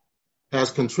Revolution has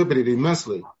contributed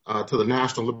immensely to the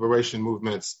national liberation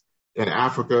movements in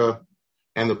Africa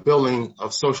and the building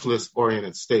of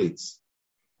socialist-oriented states.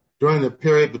 During the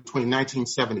period between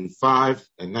 1975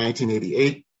 and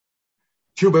 1988,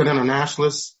 Cuban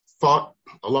internationalists fought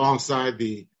alongside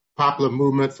the Popular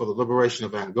Movement for the Liberation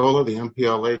of Angola, the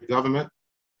MPLA government,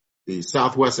 the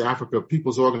Southwest Africa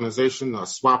People's Organization,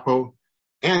 SWAPO,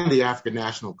 and the African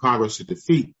National Congress to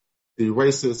defeat the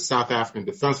racist South African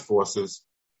Defense Forces,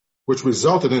 which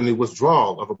resulted in the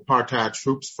withdrawal of apartheid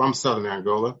troops from southern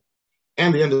Angola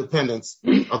and the independence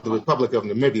of the Republic of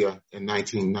Namibia in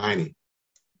 1990.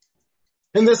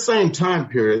 In this same time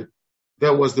period,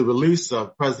 there was the release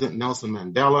of President Nelson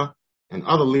Mandela and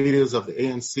other leaders of the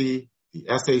ANC, the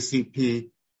SACP,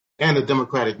 and the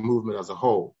democratic movement as a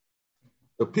whole.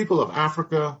 The people of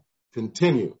Africa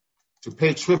continue to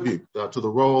pay tribute to the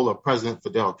role of President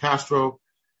Fidel Castro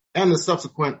and the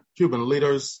subsequent Cuban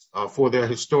leaders for their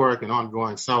historic and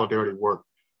ongoing solidarity work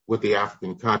with the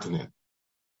African continent.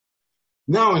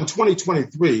 Now in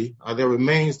 2023, there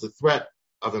remains the threat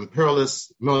of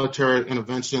imperialist military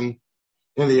intervention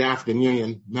in the African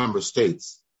Union member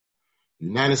states. The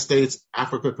United States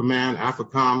Africa Command,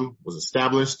 AFRICOM, was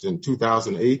established in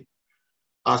 2008,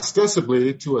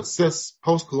 ostensibly to assist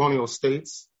post-colonial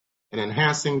states in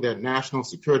enhancing their national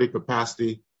security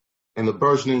capacity in the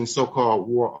burgeoning so-called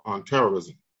war on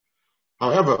terrorism.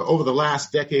 However, over the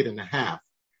last decade and a half,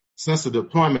 since the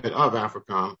deployment of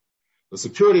AFRICOM, the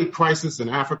security crisis in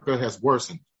Africa has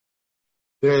worsened.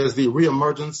 There is the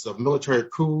reemergence of military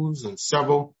coups in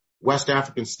several West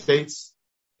African states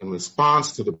in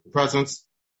response to the presence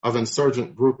of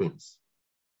insurgent groupings.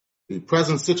 The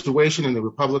present situation in the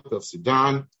Republic of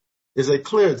Sudan is a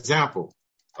clear example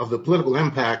of the political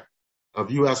impact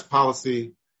of U.S.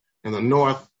 policy in the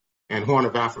North and Horn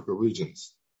of Africa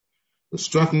regions. The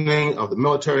strengthening of the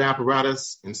military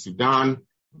apparatus in Sudan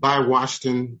by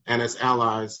Washington and its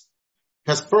allies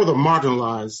has further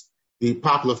marginalized the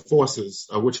popular forces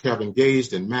which have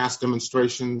engaged in mass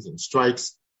demonstrations and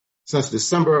strikes since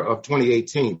December of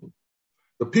 2018.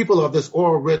 The people of this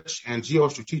oil-rich and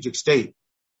geostrategic state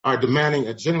are demanding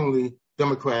a genuinely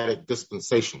democratic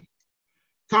dispensation.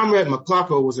 Comrade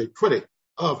Matlhako was a critic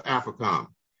of AFRICOM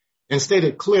and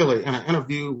stated clearly in an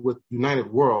interview with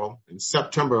United World in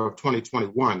September of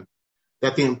 2021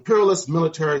 that the imperialist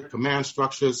military command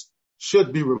structures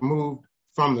should be removed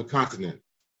from the continent.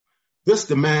 This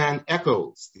demand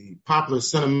echoes the popular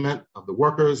sentiment of the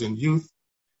workers and youth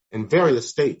in various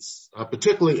states,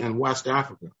 particularly in West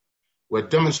Africa, where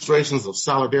demonstrations of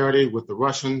solidarity with the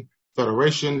Russian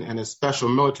Federation and its special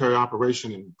military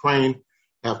operation in Ukraine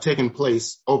have taken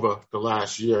place over the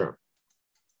last year.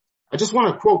 I just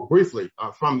want to quote briefly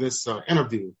from this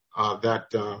interview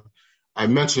that I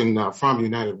mentioned from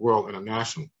United World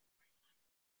International.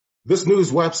 This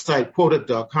news website quoted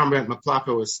Comrade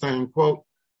Matlhako as saying, quote,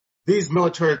 "These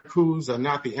military coups are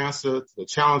not the answer to the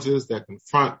challenges that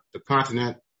confront the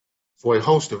continent for a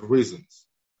host of reasons.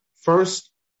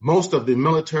 First, most of the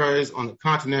militaries on the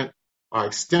continent are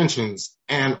extensions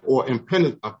and or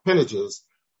appendages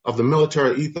of the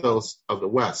military ethos of the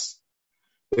West.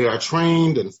 They are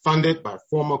trained and funded by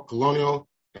former colonial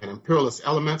and imperialist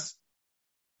elements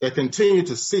that continue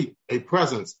to seek a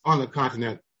presence on the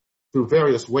continent through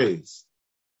various ways.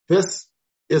 This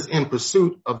is in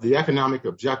pursuit of the economic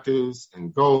objectives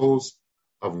and goals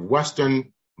of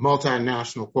Western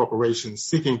multinational corporations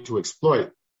seeking to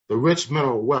exploit the rich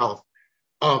mineral wealth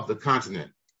of the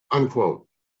continent, unquote.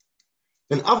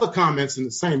 In other comments in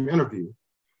the same interview,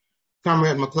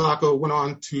 Comrade Matlhako went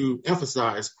on to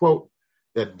emphasize, quote,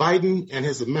 that Biden and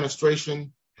his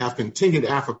administration have continued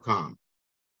AFRICOM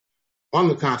on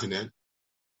the continent.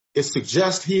 It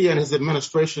suggests he and his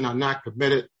administration are not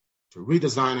committed to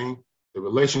redesigning the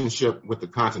relationship with the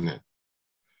continent.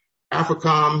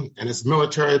 AFRICOM and its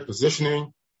military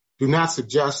positioning do not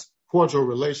suggest cordial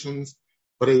relations,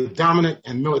 but a dominant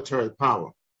and military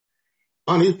power,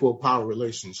 unequal power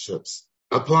relationships,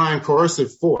 applying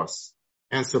coercive force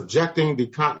and subjecting the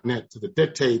continent to the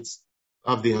dictates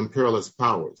of the imperialist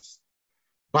powers.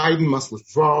 Biden must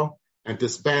withdraw and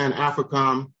disband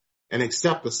AFRICOM and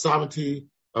accept the sovereignty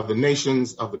of the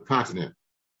nations of the continent.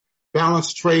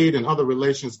 Balanced trade and other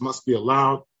relations must be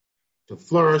allowed to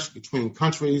flourish between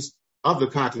countries of the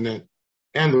continent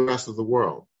and the rest of the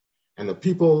world. And the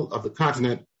people of the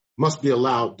continent must be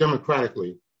allowed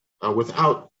democratically,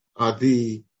 without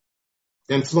the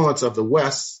influence of the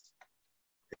West,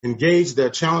 engage their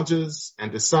challenges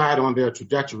and decide on their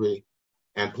trajectory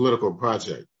and political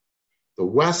project. The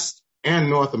West and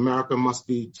North America must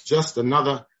be just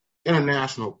another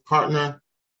international partner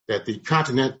that the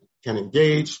continent can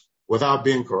engage without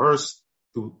being coerced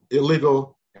through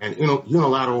illegal and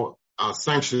unilateral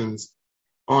sanctions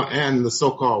and the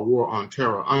so-called war on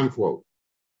terror, unquote.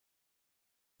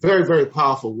 Very, very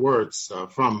powerful words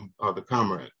from the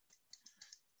Comrade.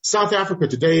 South Africa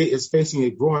today is facing a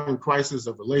growing crisis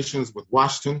of relations with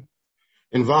Washington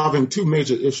involving two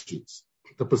major issues.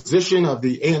 The position of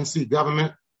the ANC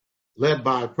government, led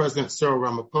by President Cyril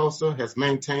Ramaphosa, has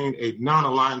maintained a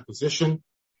non-aligned position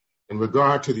in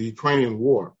regard to the Ukrainian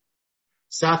war.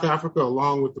 South Africa,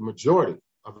 along with the majority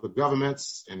of the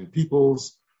governments and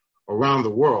peoples around the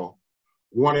world,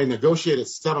 want a negotiated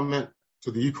settlement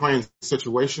to the Ukraine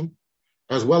situation,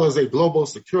 as well as a global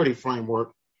security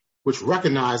framework which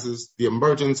recognizes the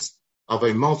emergence of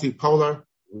a multipolar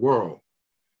world.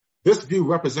 This view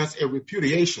represents a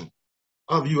repudiation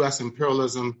of U.S.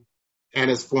 imperialism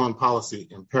and its foreign policy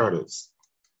imperatives.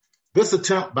 This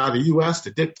attempt by the U.S.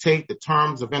 to dictate the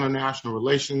terms of international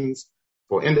relations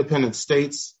for independent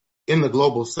states in the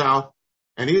global South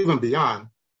and even beyond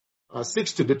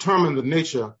seeks to determine the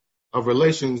nature of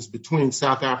relations between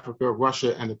South Africa,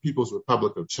 Russia, and the People's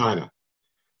Republic of China.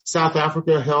 South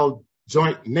Africa held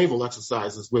joint naval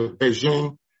exercises with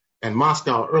Beijing and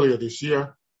Moscow earlier this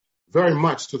year, very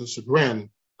much to the chagrin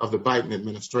of the Biden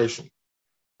administration.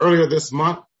 Earlier this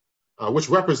month, which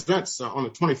represents on the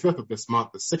 25th of this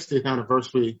month, the 60th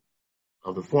anniversary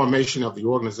of the formation of the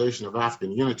Organization of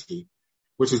African Unity,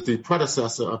 which is the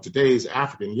predecessor of today's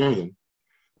African Union,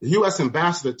 the U.S.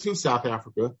 ambassador to South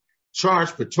Africa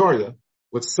charged Pretoria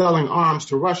with selling arms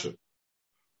to Russia.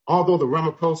 Although the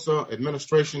Ramaphosa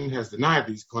administration has denied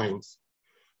these claims,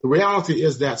 the reality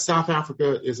is that South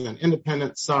Africa is an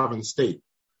independent sovereign state,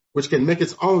 which can make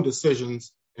its own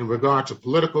decisions in regard to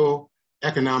political,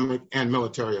 economic, and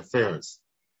military affairs.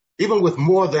 Even with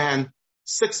more than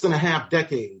 6.5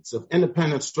 decades of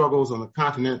independent struggles on the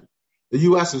continent, the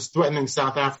U.S. is threatening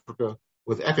South Africa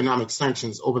with economic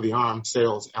sanctions over the arms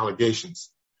sales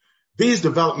allegations. These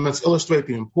developments illustrate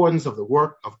the importance of the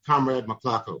work of Comrade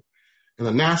Matlhako in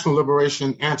the national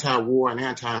liberation, anti-war, and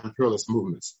anti-imperialist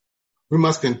movements. We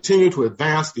must continue to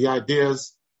advance the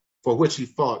ideas for which he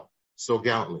fought so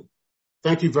gallantly.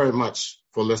 Thank you very much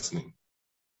for listening.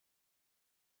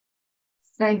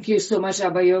 Thank you so much,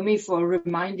 Abayomi, for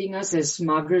reminding us, as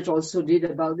Margaret also did,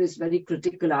 about this very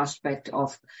critical aspect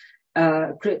of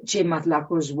Che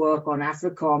Matlako's work on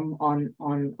AFRICOM,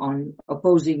 on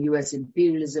opposing U.S.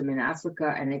 imperialism in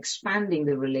Africa and expanding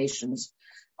the relations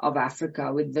of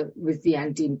Africa with the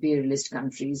anti-imperialist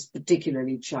countries,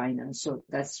 particularly China. So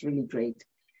that's really great.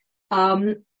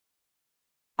 We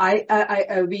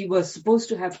were supposed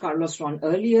to have Carlos Ron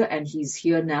earlier, and he's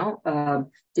here now,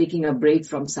 taking a break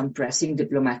from some pressing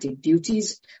diplomatic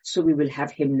duties. So we will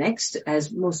have him next.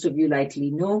 As most of you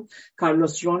likely know,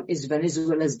 Carlos Ron is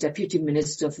Venezuela's Deputy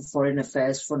Minister for Foreign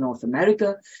Affairs for North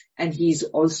America, and he's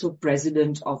also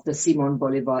president of the Simon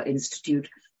Bolivar Institute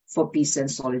for Peace and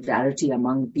Solidarity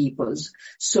Among Peoples.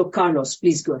 So Carlos,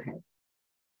 please go ahead.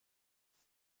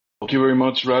 Thank you very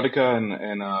much, Radhika,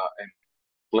 and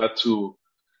glad to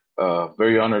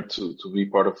very honored to be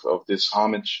part of this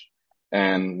homage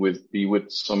and be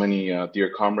with so many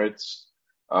dear comrades.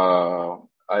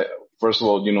 First of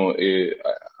all,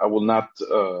 I will not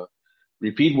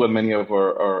repeat what many of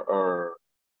our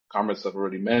comrades have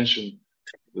already mentioned,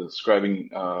 describing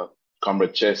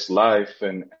Comrade Che's life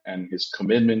and his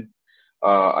commitment.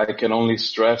 I can only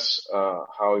stress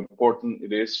how important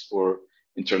it is for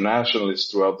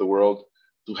internationalists throughout the world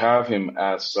to have him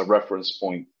as a reference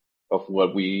point of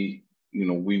what we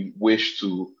wish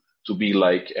to be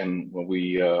like, and what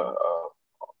we are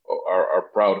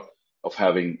proud of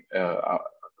having,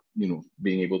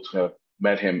 being able to have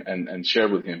met him and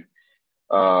shared with him.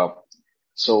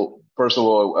 So first of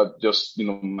all,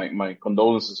 my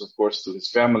condolences, of course, to his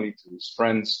family, to his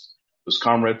friends, to his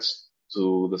comrades,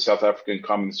 to the South African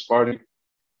Communist Party.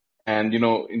 And,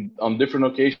 on different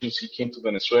occasions, he came to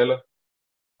Venezuela.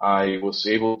 I was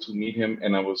able to meet him,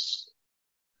 and I was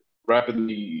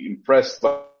rapidly impressed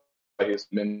by his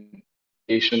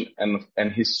dedication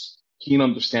and his keen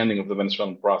understanding of the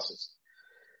Venezuelan process.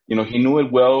 He knew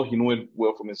it well. He knew it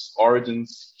well from his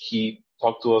origins. He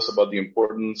talked to us about the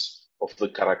importance of the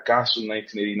Caracazo in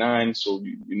 1989. So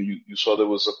you saw there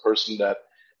was a person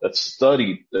that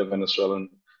studied the Venezuelan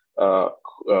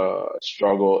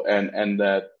struggle, and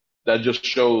that just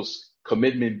shows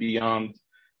commitment beyond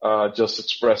just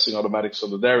expressing automatic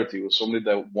solidarity. It was somebody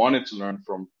that wanted to learn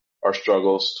from our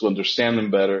struggles, to understand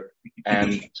them better,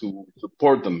 and to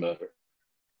support them better.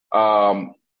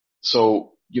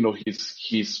 So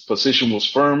his position was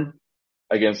firm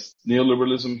against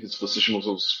neoliberalism. His position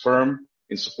was firm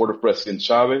in support of President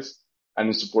Chavez and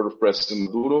in support of President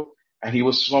Maduro. And he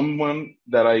was someone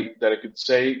that I could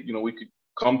say, we could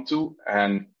come to,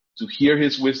 and to hear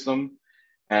his wisdom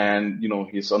and,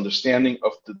 his understanding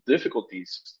of the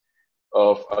difficulties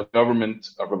of a government,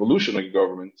 a revolutionary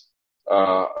government,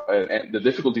 and the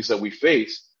difficulties that we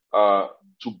face,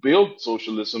 to build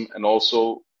socialism, and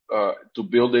also, to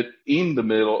build it in the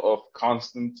middle of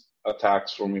constant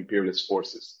attacks from imperialist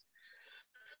forces.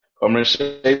 Comrade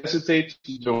hesitated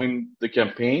to join the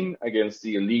campaign against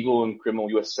the illegal and criminal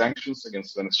U.S. sanctions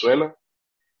against Venezuela.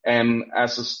 And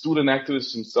as a student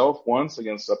activist himself once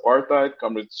against apartheid,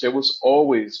 Comrade Che was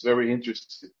always very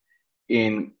interested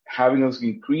in having us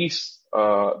increase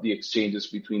the exchanges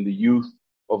between the youth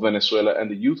of Venezuela and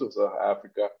the youth of South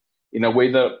Africa in a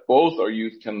way that both our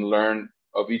youth can learn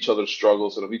of each other's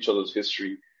struggles and of each other's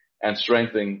history, and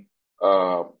strengthen,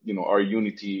 our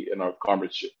unity and our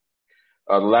comradeship.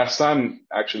 The last time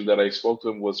actually that I spoke to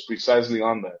him was precisely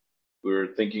on that. We were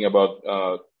thinking about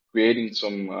creating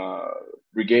some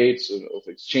brigades of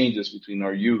exchanges between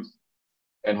our youth,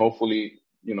 and hopefully,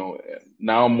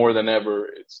 now more than ever,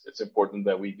 it's important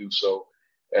that we do so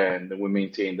and that we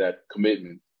maintain that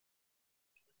commitment.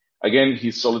 Again,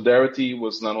 his solidarity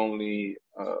was not only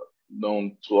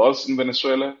known to us in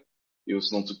Venezuela, it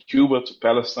was known to Cuba, to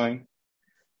Palestine,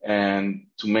 and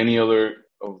to many other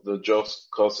of the just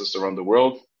causes around the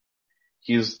world.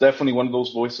 He is definitely one of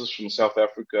those voices from South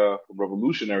Africa, from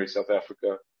revolutionary South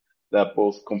Africa, that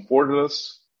both comforted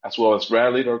us as well as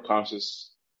rallied our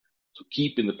conscience to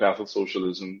keep in the path of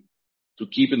socialism, to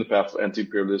keep in the path of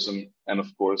anti-imperialism, and of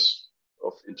course,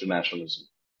 of internationalism.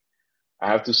 I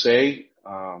have to say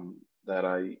that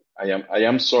I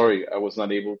am sorry I was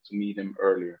not able to meet him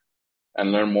earlier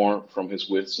and learn more from his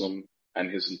wisdom and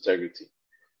his integrity.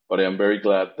 But I am very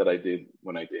glad that I did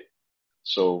when I did.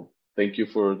 So thank you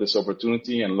for this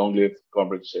opportunity, and long live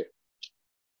Comrade Che.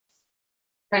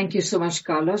 Thank you so much,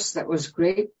 Carlos. That was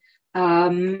great.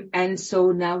 And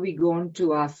so now we go on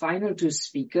to our final two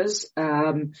speakers.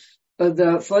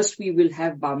 The first we will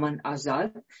have Baman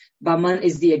Azad. Baman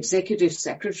is the Executive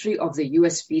Secretary of the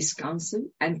U.S. Peace Council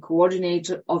and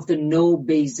coordinator of the No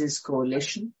Bases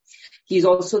Coalition. He's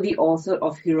also the author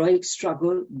of Heroic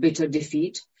Struggle, Bitter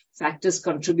Defeat, Factors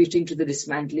Contributing to the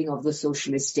Dismantling of the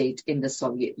Socialist State in the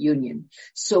Soviet Union.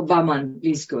 So Baman,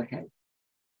 please go ahead.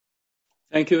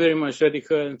 Thank you very much,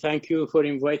 Radhika, and thank you for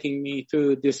inviting me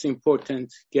to this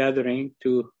important gathering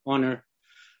to honor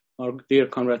our dear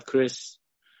comrade Chris.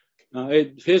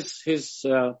 His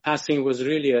passing was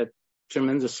really a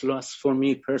tremendous loss for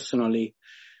me personally.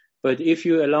 But if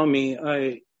you allow me,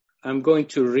 I'm going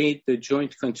to read the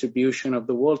joint contribution of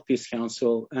the World Peace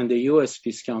Council and the U.S.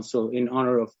 Peace Council in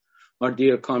honor of our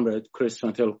dear comrade Chris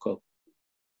Matlhako.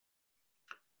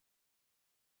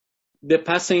 The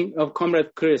passing of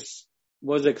Comrade Chris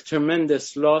was a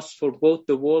tremendous loss for both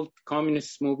the world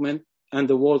communist movement and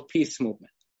the world peace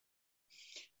movement.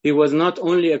 He was not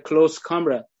only a close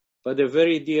comrade, but a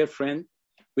very dear friend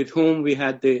with whom we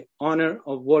had the honor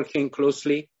of working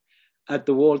closely at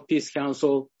the World Peace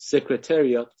Council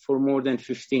Secretariat for more than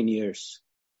 15 years.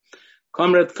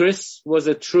 Comrade Chris was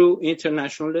a true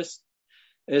internationalist,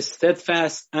 a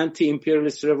steadfast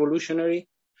anti-imperialist revolutionary,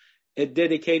 a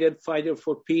dedicated fighter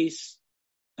for peace,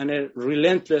 and a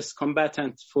relentless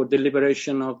combatant for the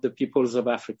liberation of the peoples of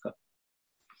Africa.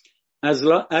 As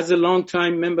a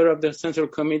longtime member of the Central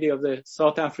Committee of the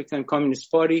South African Communist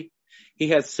Party, he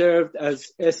had served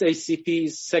as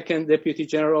SACP's second Deputy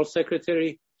General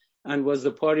Secretary and was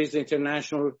the party's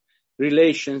international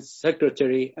relations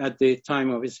secretary at the time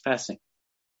of his passing.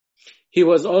 He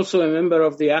was also a member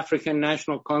of the African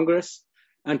National Congress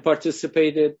and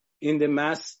participated in the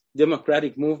mass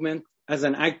democratic movement as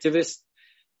an activist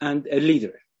and a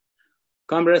leader.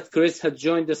 Comrade Chris had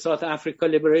joined the South Africa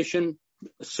liberation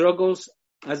struggles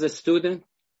as a student,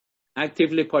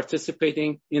 actively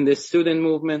participating in the student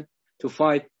movement to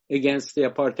fight against the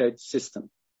apartheid system.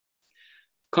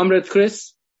 Comrade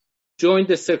Chris joined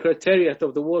the Secretariat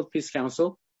of the World Peace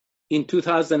Council in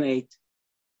 2008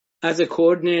 as a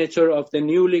coordinator of the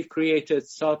newly created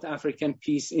South African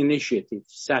Peace Initiative,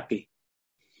 SAPI.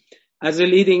 As a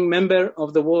leading member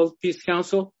of the World Peace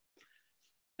Council,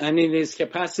 and in his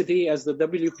capacity as the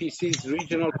WPC's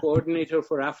regional coordinator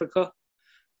for Africa,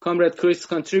 Comrade Chris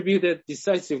contributed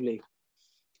decisively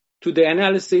to the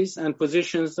analysis and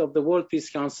positions of the World Peace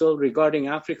Council regarding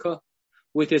Africa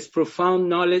with his profound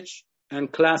knowledge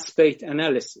and class-based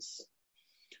analysis.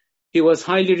 He was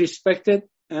highly respected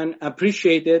and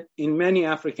appreciated in many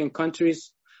African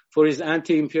countries for his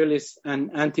anti-imperialist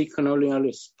and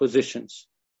anti-colonialist positions.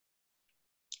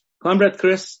 Comrade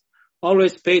Chris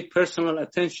always paid personal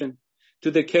attention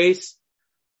to the case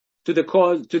of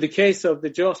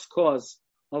the just cause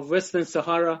of Western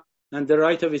Sahara and the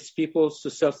right of its peoples to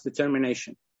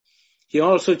self-determination. He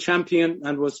also championed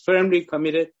and was firmly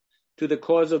committed to the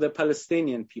cause of the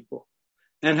Palestinian people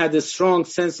and had a strong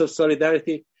sense of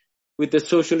solidarity with the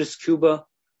socialist Cuba,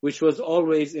 which was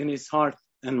always in his heart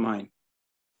and mind.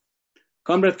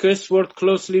 Comrade Chris worked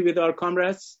closely with our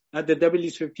comrades at the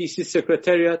WPC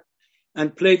Secretariat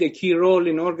and played a key role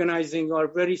in organizing our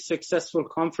very successful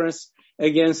conference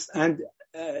against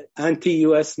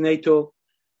anti-US NATO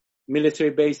military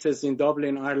bases in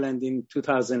Dublin, Ireland in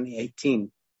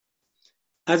 2018.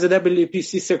 As a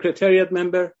WPC Secretariat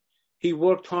member, he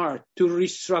worked hard to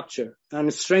restructure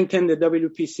and strengthen the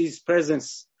WPC's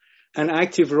presence and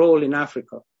active role in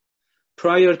Africa.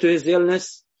 Prior to his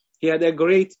illness, he had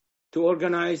agreed to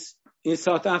organize in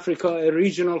South Africa a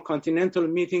regional continental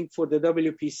meeting for the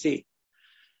WPC.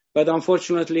 But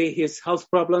unfortunately, his health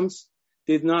problems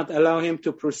did not allow him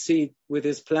to proceed with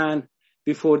his plan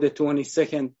before the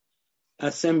 22nd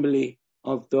Assembly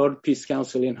of the World Peace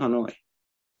Council in Hanoi.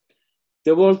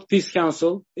 The World Peace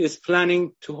Council is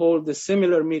planning to hold a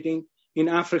similar meeting in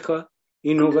Africa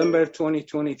in November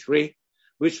 2023,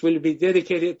 which will be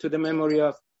dedicated to the memory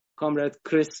of Comrade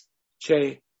Chris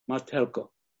Che Matlhako.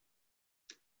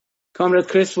 Comrade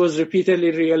Chris was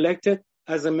repeatedly re-elected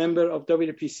as a member of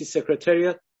WPC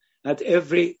Secretariat at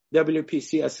every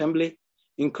WPC assembly,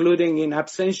 including in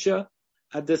absentia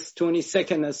at the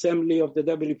 22nd Assembly of the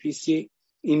WPC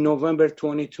in November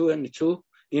 2022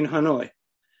 in Hanoi,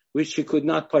 which he could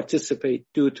not participate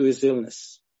due to his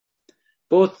illness.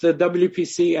 Both the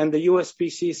WPC and the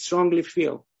USPC strongly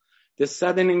feel the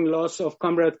saddening loss of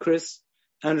Comrade Chris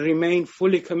and remain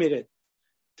fully committed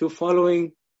to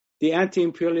following the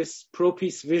anti-imperialist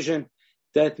pro-peace vision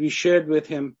that we shared with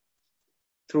him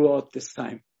throughout this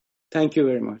time. Thank you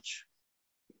very much.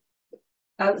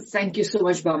 Thank you so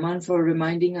much, Baman, for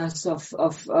reminding us of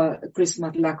Chris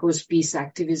Matlako's peace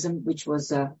activism, which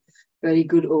was a very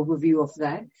good overview of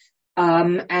that.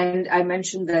 And I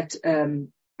mentioned that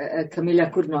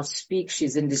Camilla could not speak.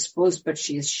 She's indisposed, but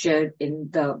she has shared in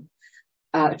the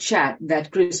chat that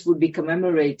Chris would be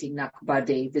commemorating Nakba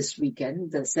Day this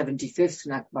weekend, the 75th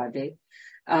Nakba Day,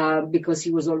 because he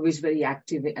was always very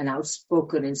active and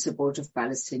outspoken in support of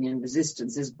Palestinian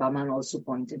resistance, as Baman also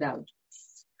pointed out.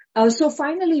 So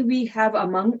finally, we have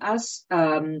among us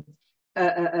Chris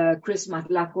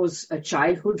Matlako's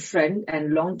childhood friend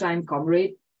and longtime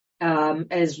comrade,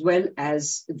 as well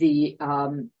as the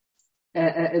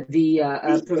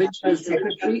provincial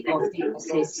secretary of the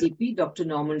SACP, Dr.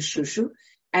 Norman Shushu.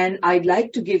 And I'd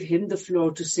like to give him the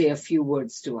floor to say a few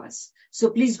words to us.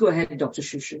 So please go ahead, Dr.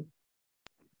 Shushu.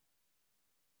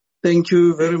 Thank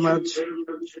you very much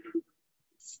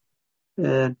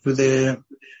to the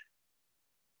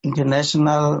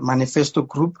International Manifesto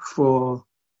Group for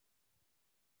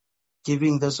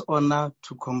giving this honor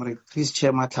to Comrade Chris Che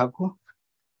Matlhako,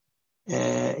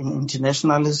 an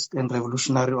internationalist and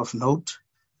revolutionary of note,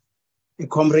 a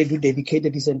comrade who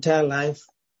dedicated his entire life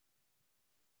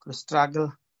to the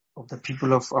struggle of the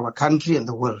people of our country and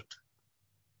the world.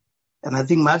 And I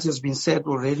think much has been said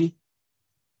already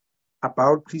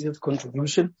about Chris's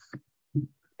contribution.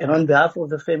 And on behalf of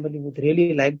the family, we'd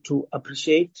really like to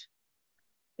appreciate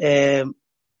the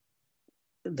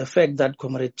fact that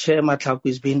Comrade Chair Matlhako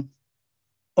has been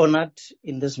honored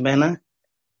in this manner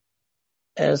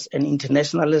as an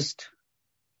internationalist,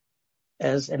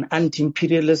 as an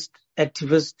anti-imperialist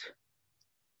activist,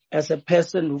 as a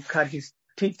person who cut his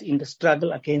teeth in the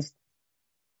struggle against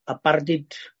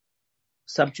apartheid,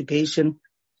 subjugation,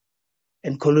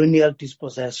 and colonial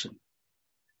dispossession.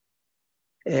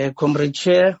 Comrade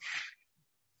Chair,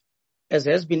 as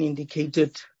has been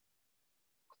indicated,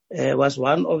 was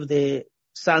one of the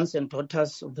sons and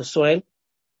daughters of the soil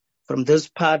from this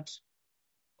part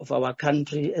of our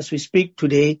country. As we speak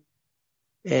today,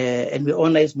 and we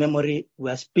honor his memory,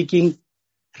 we are speaking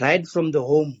right from the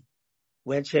home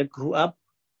where Chair grew up.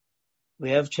 We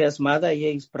have Chair's mother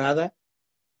here, his brother,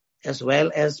 as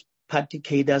well as party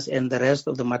cadres and the rest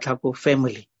of the Matlhako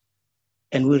family.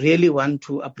 And we really want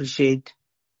to appreciate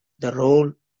the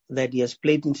role that he has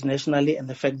played internationally and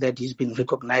the fact that he's been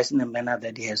recognized in the manner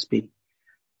that he has been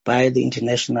by the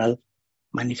International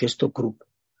Manifesto Group.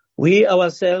 We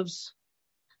ourselves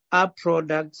are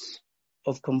products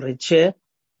of Comrade Chair.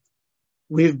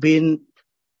 We've been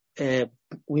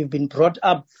brought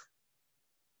up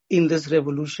in this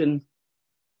revolution.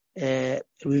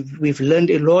 We've learned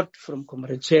a lot from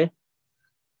Comrade Chair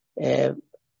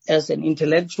as an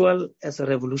intellectual, as a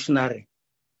revolutionary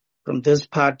from this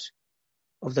part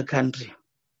of the country.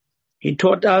 He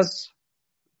taught us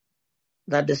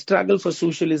that the struggle for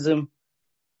socialism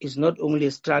is not only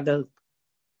a struggle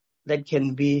that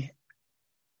can be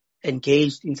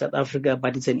engaged in South Africa,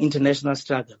 but it's an international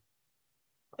struggle.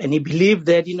 And he believed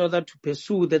that in order to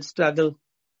pursue that struggle,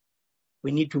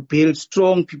 we need to build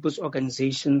strong people's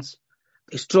organizations,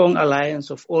 a strong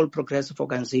alliance of all progressive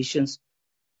organizations,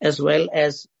 as well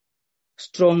as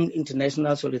strong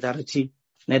international solidarity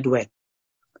network.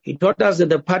 He taught us that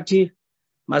the party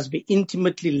must be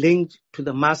intimately linked to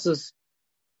the masses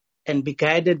and be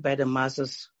guided by the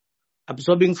masses,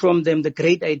 absorbing from them the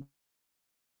great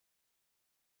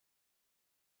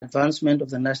advancement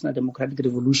of the national democratic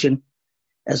revolution,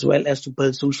 as well as to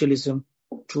build socialism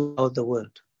throughout the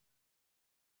world.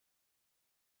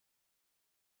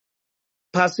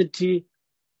 Capacity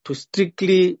to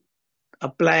strictly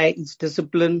apply its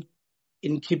discipline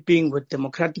in keeping with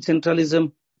democratic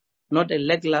centralism, not a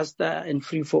lackluster and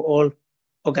free-for-all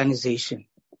organization.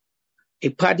 A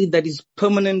party that is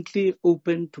permanently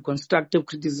open to constructive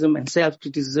criticism and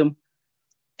self-criticism,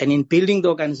 and in building the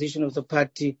organization of the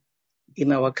party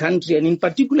in our country, and in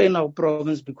particular in our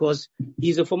province, because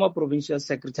he's a former provincial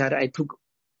secretary, I took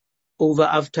over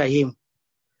after him,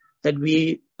 that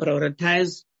we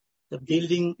prioritize the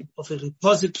building of a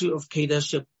repository of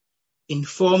leadership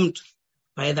informed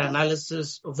by the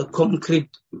analysis of the concrete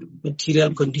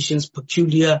material conditions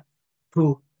peculiar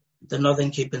to the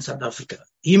Northern Cape and South Africa.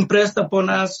 He impressed upon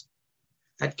us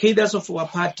that cadres of our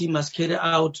party must carry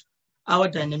out our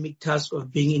dynamic task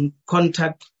of being in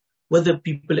contact with the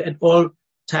people at all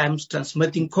times,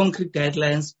 transmitting concrete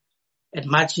guidelines and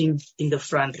marching in the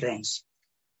front ranks,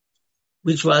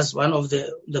 which was one of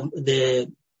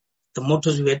the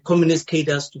mottos. We had communist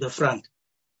cadres to the front.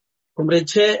 Comrade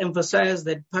Chair emphasized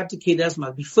that party cadres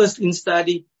must be first in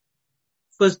study,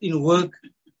 first in work,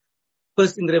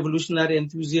 first in revolutionary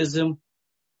enthusiasm,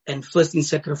 and first in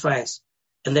sacrifice,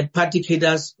 and that party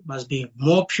cadres must be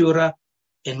more purer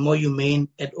and more humane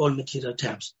at all material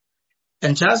times.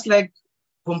 And just like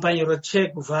Compañero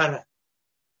Che Guevara,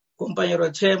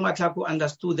 Compañero Che Matlhako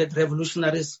understood that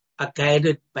revolutionaries are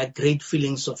guided by great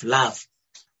feelings of love.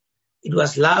 It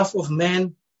was love of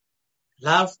man,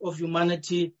 love of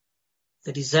humanity,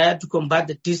 the desire to combat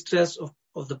the distress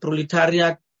of the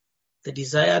proletariat, the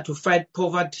desire to fight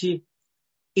poverty,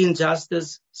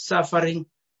 injustice, suffering,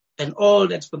 and all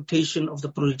the expectation of the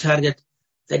proletariat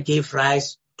that gave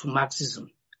rise to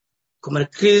Marxism.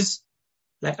 Comrade Chris,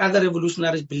 like other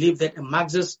revolutionaries, believed that a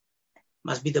Marxist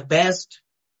must be the best,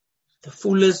 the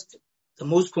fullest, the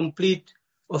most complete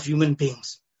of human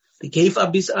beings. He gave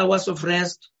up his hours of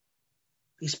rest,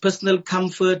 his personal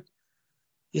comfort,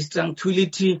 his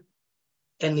tranquility,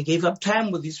 and he gave up time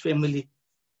with his family,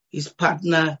 his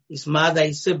partner, his mother,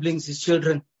 his siblings, his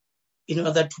children, in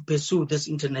order to pursue this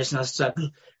international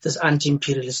struggle, this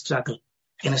anti-imperialist struggle,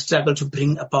 and a struggle to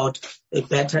bring about a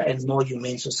better and more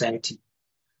humane society.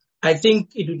 I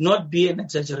think it would not be an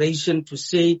exaggeration to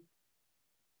say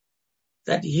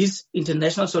that his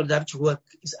international solidarity work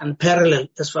is unparalleled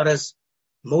as far as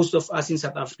most of us in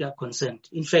South Africa are concerned.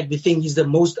 In fact, we think he's the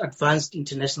most advanced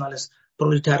internationalist,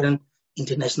 proletarian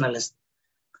internationalist.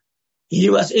 He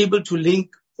was able to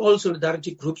link all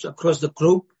solidarity groups across the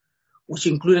globe, which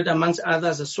included, amongst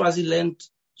others, the Swaziland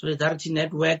Solidarity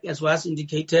Network, as was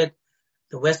indicated,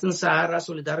 the Western Sahara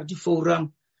Solidarity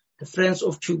Forum, the Friends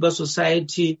of Cuba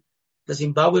Society, the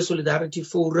Zimbabwe Solidarity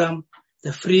Forum,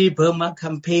 the Free Burma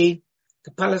Campaign,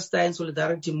 the Palestine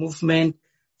Solidarity Movement,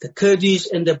 the Kurdish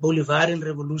and the Bolivarian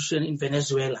Revolution in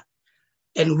Venezuela.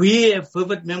 And we have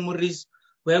vivid memories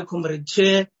where Comrade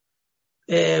Che,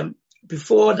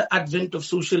 before the advent of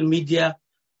social media,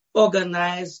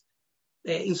 organized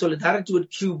in solidarity with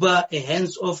Cuba, a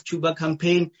hands-off Cuba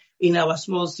campaign in our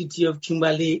small city of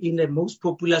Kimberley in the most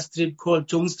popular street called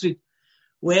Jones Street,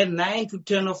 where 9 to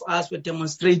 10 of us were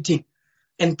demonstrating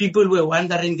and people were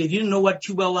wondering, they didn't know what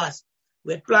Cuba was.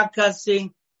 We had placards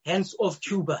saying, hands off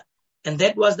Cuba. And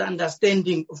that was the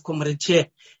understanding of Comrade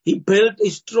Che. He built a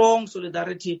strong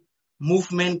solidarity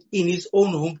movement in his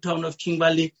own hometown of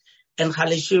Kimberley and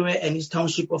Galeshewe and his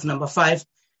township of number 5,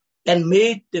 and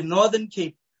made the Northern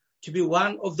Cape to be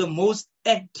one of the most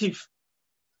active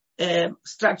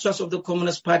structures of the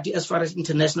Communist Party as far as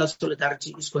international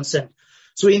solidarity is concerned.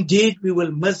 So indeed, we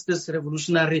will miss this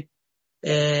revolutionary.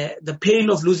 The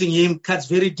pain of losing him cuts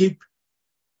very deep,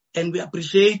 and we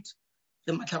appreciate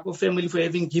the Matlhako family for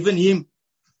having given him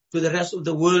to the rest of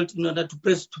the world in order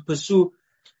to pursue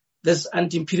this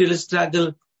anti-imperialist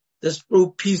struggle, this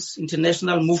pro-peace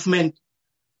international movement.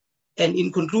 And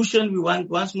in conclusion, we want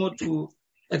once more to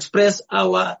express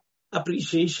our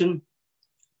appreciation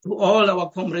to all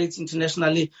our comrades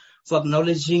internationally for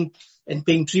acknowledging and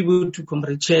paying tribute to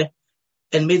Comrade Che,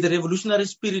 and may the revolutionary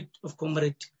spirit of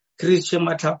Comrade Chris Che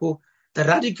Matlhako, the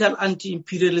radical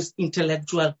anti-imperialist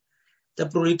intellectual, the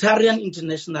proletarian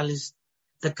internationalist,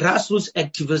 the grassroots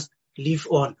activist live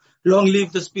on. Long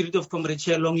live the spirit of Comrade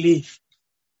Che, long live.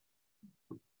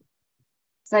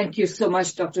 Thank you so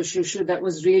much, Dr. Shushu. That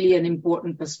was really an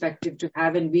important perspective to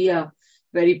have, and we are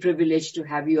very privileged to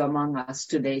have you among us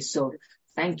today. So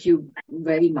thank you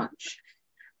very much.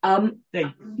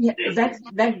 Yeah,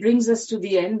 that brings us to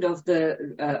the end of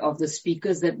the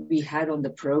speakers that we had on the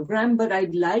program. But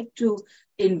I'd like to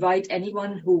invite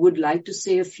anyone who would like to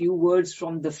say a few words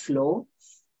from the floor.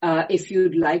 If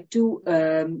you'd like to,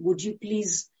 would you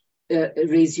please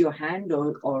raise your hand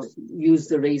or use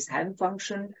the raise hand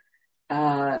function,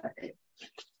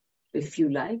 if you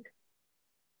like.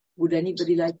 Would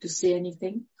anybody like to say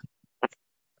anything?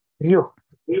 You.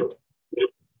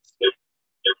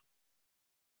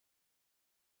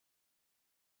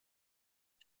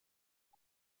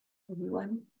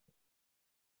 Anyone?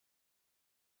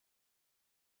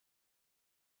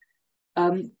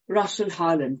 Russell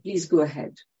Harlan, please go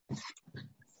ahead.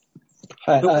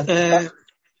 Hi,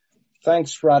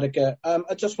 thanks, Radhika.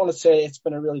 I just want to say it's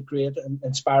been a really great and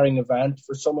inspiring event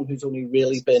for someone who's only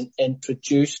really been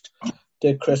introduced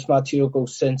to Chris Matlhako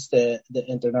since the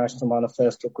International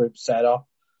Manifesto Group set up.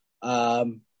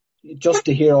 Just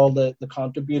to hear all the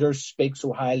contributors speak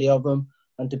so highly of him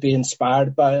and to be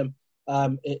inspired by him,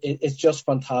 it's just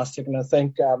fantastic. And I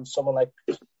think someone like,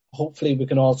 hopefully we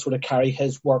can all sort of carry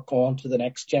his work on to the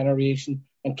next generation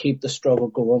and keep the struggle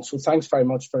going. So thanks very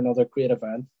much for another great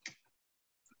event.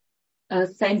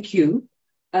 Thank you.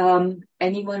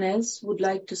 Anyone else would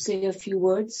like to say a few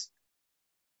words?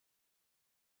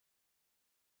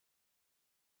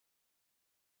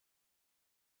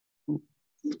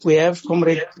 We have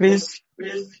Comrade Chris,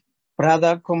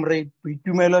 brother Comrade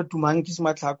Bitumelo Tumankis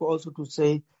Matlhako, also to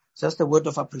say just a word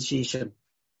of appreciation.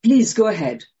 Please go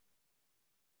ahead.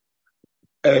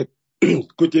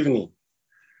 Good evening.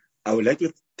 I would like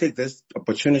to take this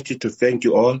opportunity to thank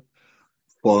you all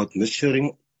for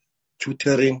nurturing,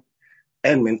 tutoring,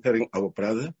 and mentoring our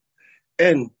brother,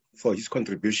 and for his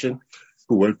contribution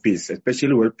to world peace,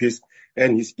 especially world peace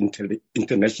and his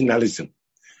internationalism.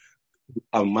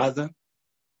 Our mother,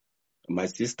 my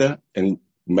sister, and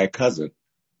my cousin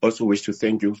also wish to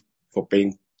thank you for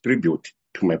paying tribute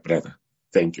to my brother.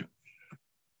 Thank you.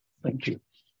 Thank you.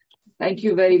 Thank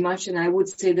you very much. And I would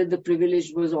say that the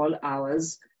privilege was all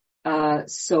ours.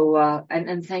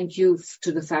 And thank you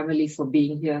to the family for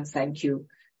being here. Thank you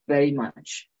very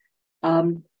much.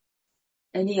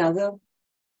 Any other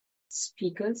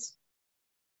speakers?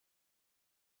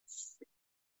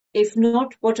 If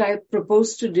not, what I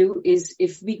propose to do is,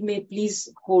 if we may please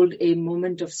hold a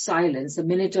moment of silence, a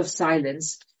minute of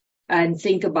silence, and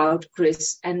think about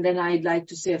Chris, and then I'd like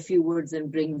to say a few words and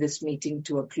bring this meeting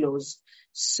to a close.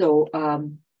 So,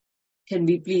 can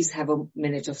we please have a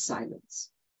minute of silence?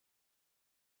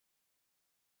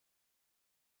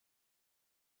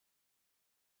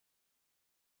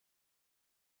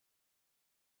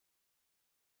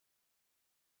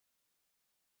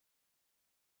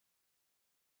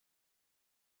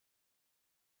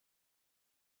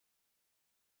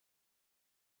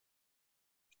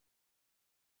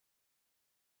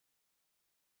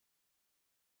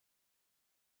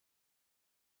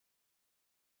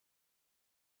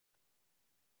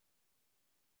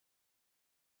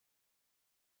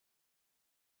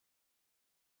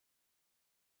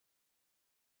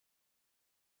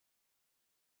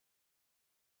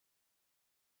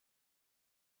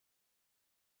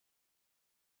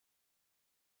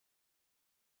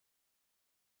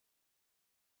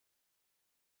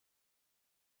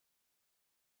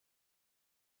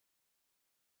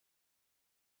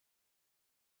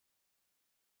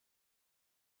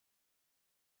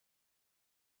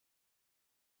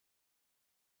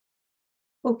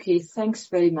 Okay, thanks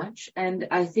very much. And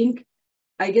I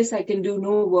guess I can do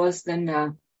no worse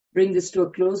than bring this to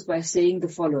a close by saying the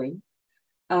following.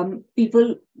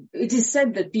 It is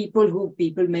said that people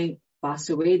may pass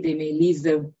away, they may leave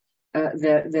their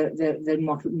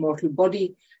mortal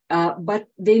body, but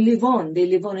they live on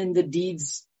in the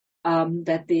deeds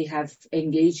that they have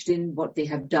engaged in, what they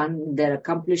have done, their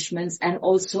accomplishments, and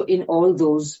also in all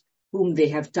those whom they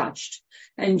have touched.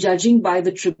 And judging by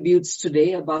the tributes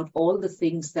today about all the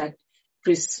things that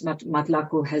Chris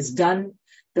Matlhako has done,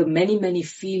 the many, many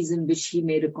fields in which he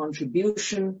made a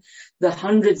contribution, the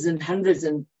hundreds and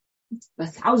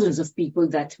thousands of people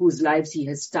whose lives he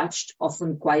has touched,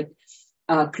 often quite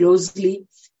closely,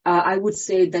 I would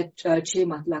say that Che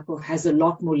Matlhako has a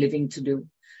lot more living to do.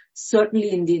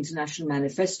 Certainly in the International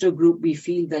Manifesto Group, we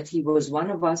feel that he was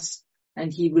one of us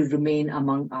and he will remain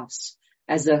among us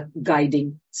as a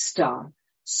guiding star.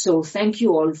 So thank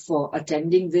you all for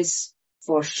attending this,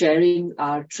 for sharing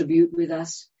our tribute with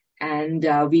us, and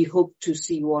we hope to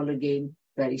see you all again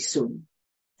very soon.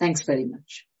 Thanks very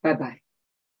much. Bye-bye.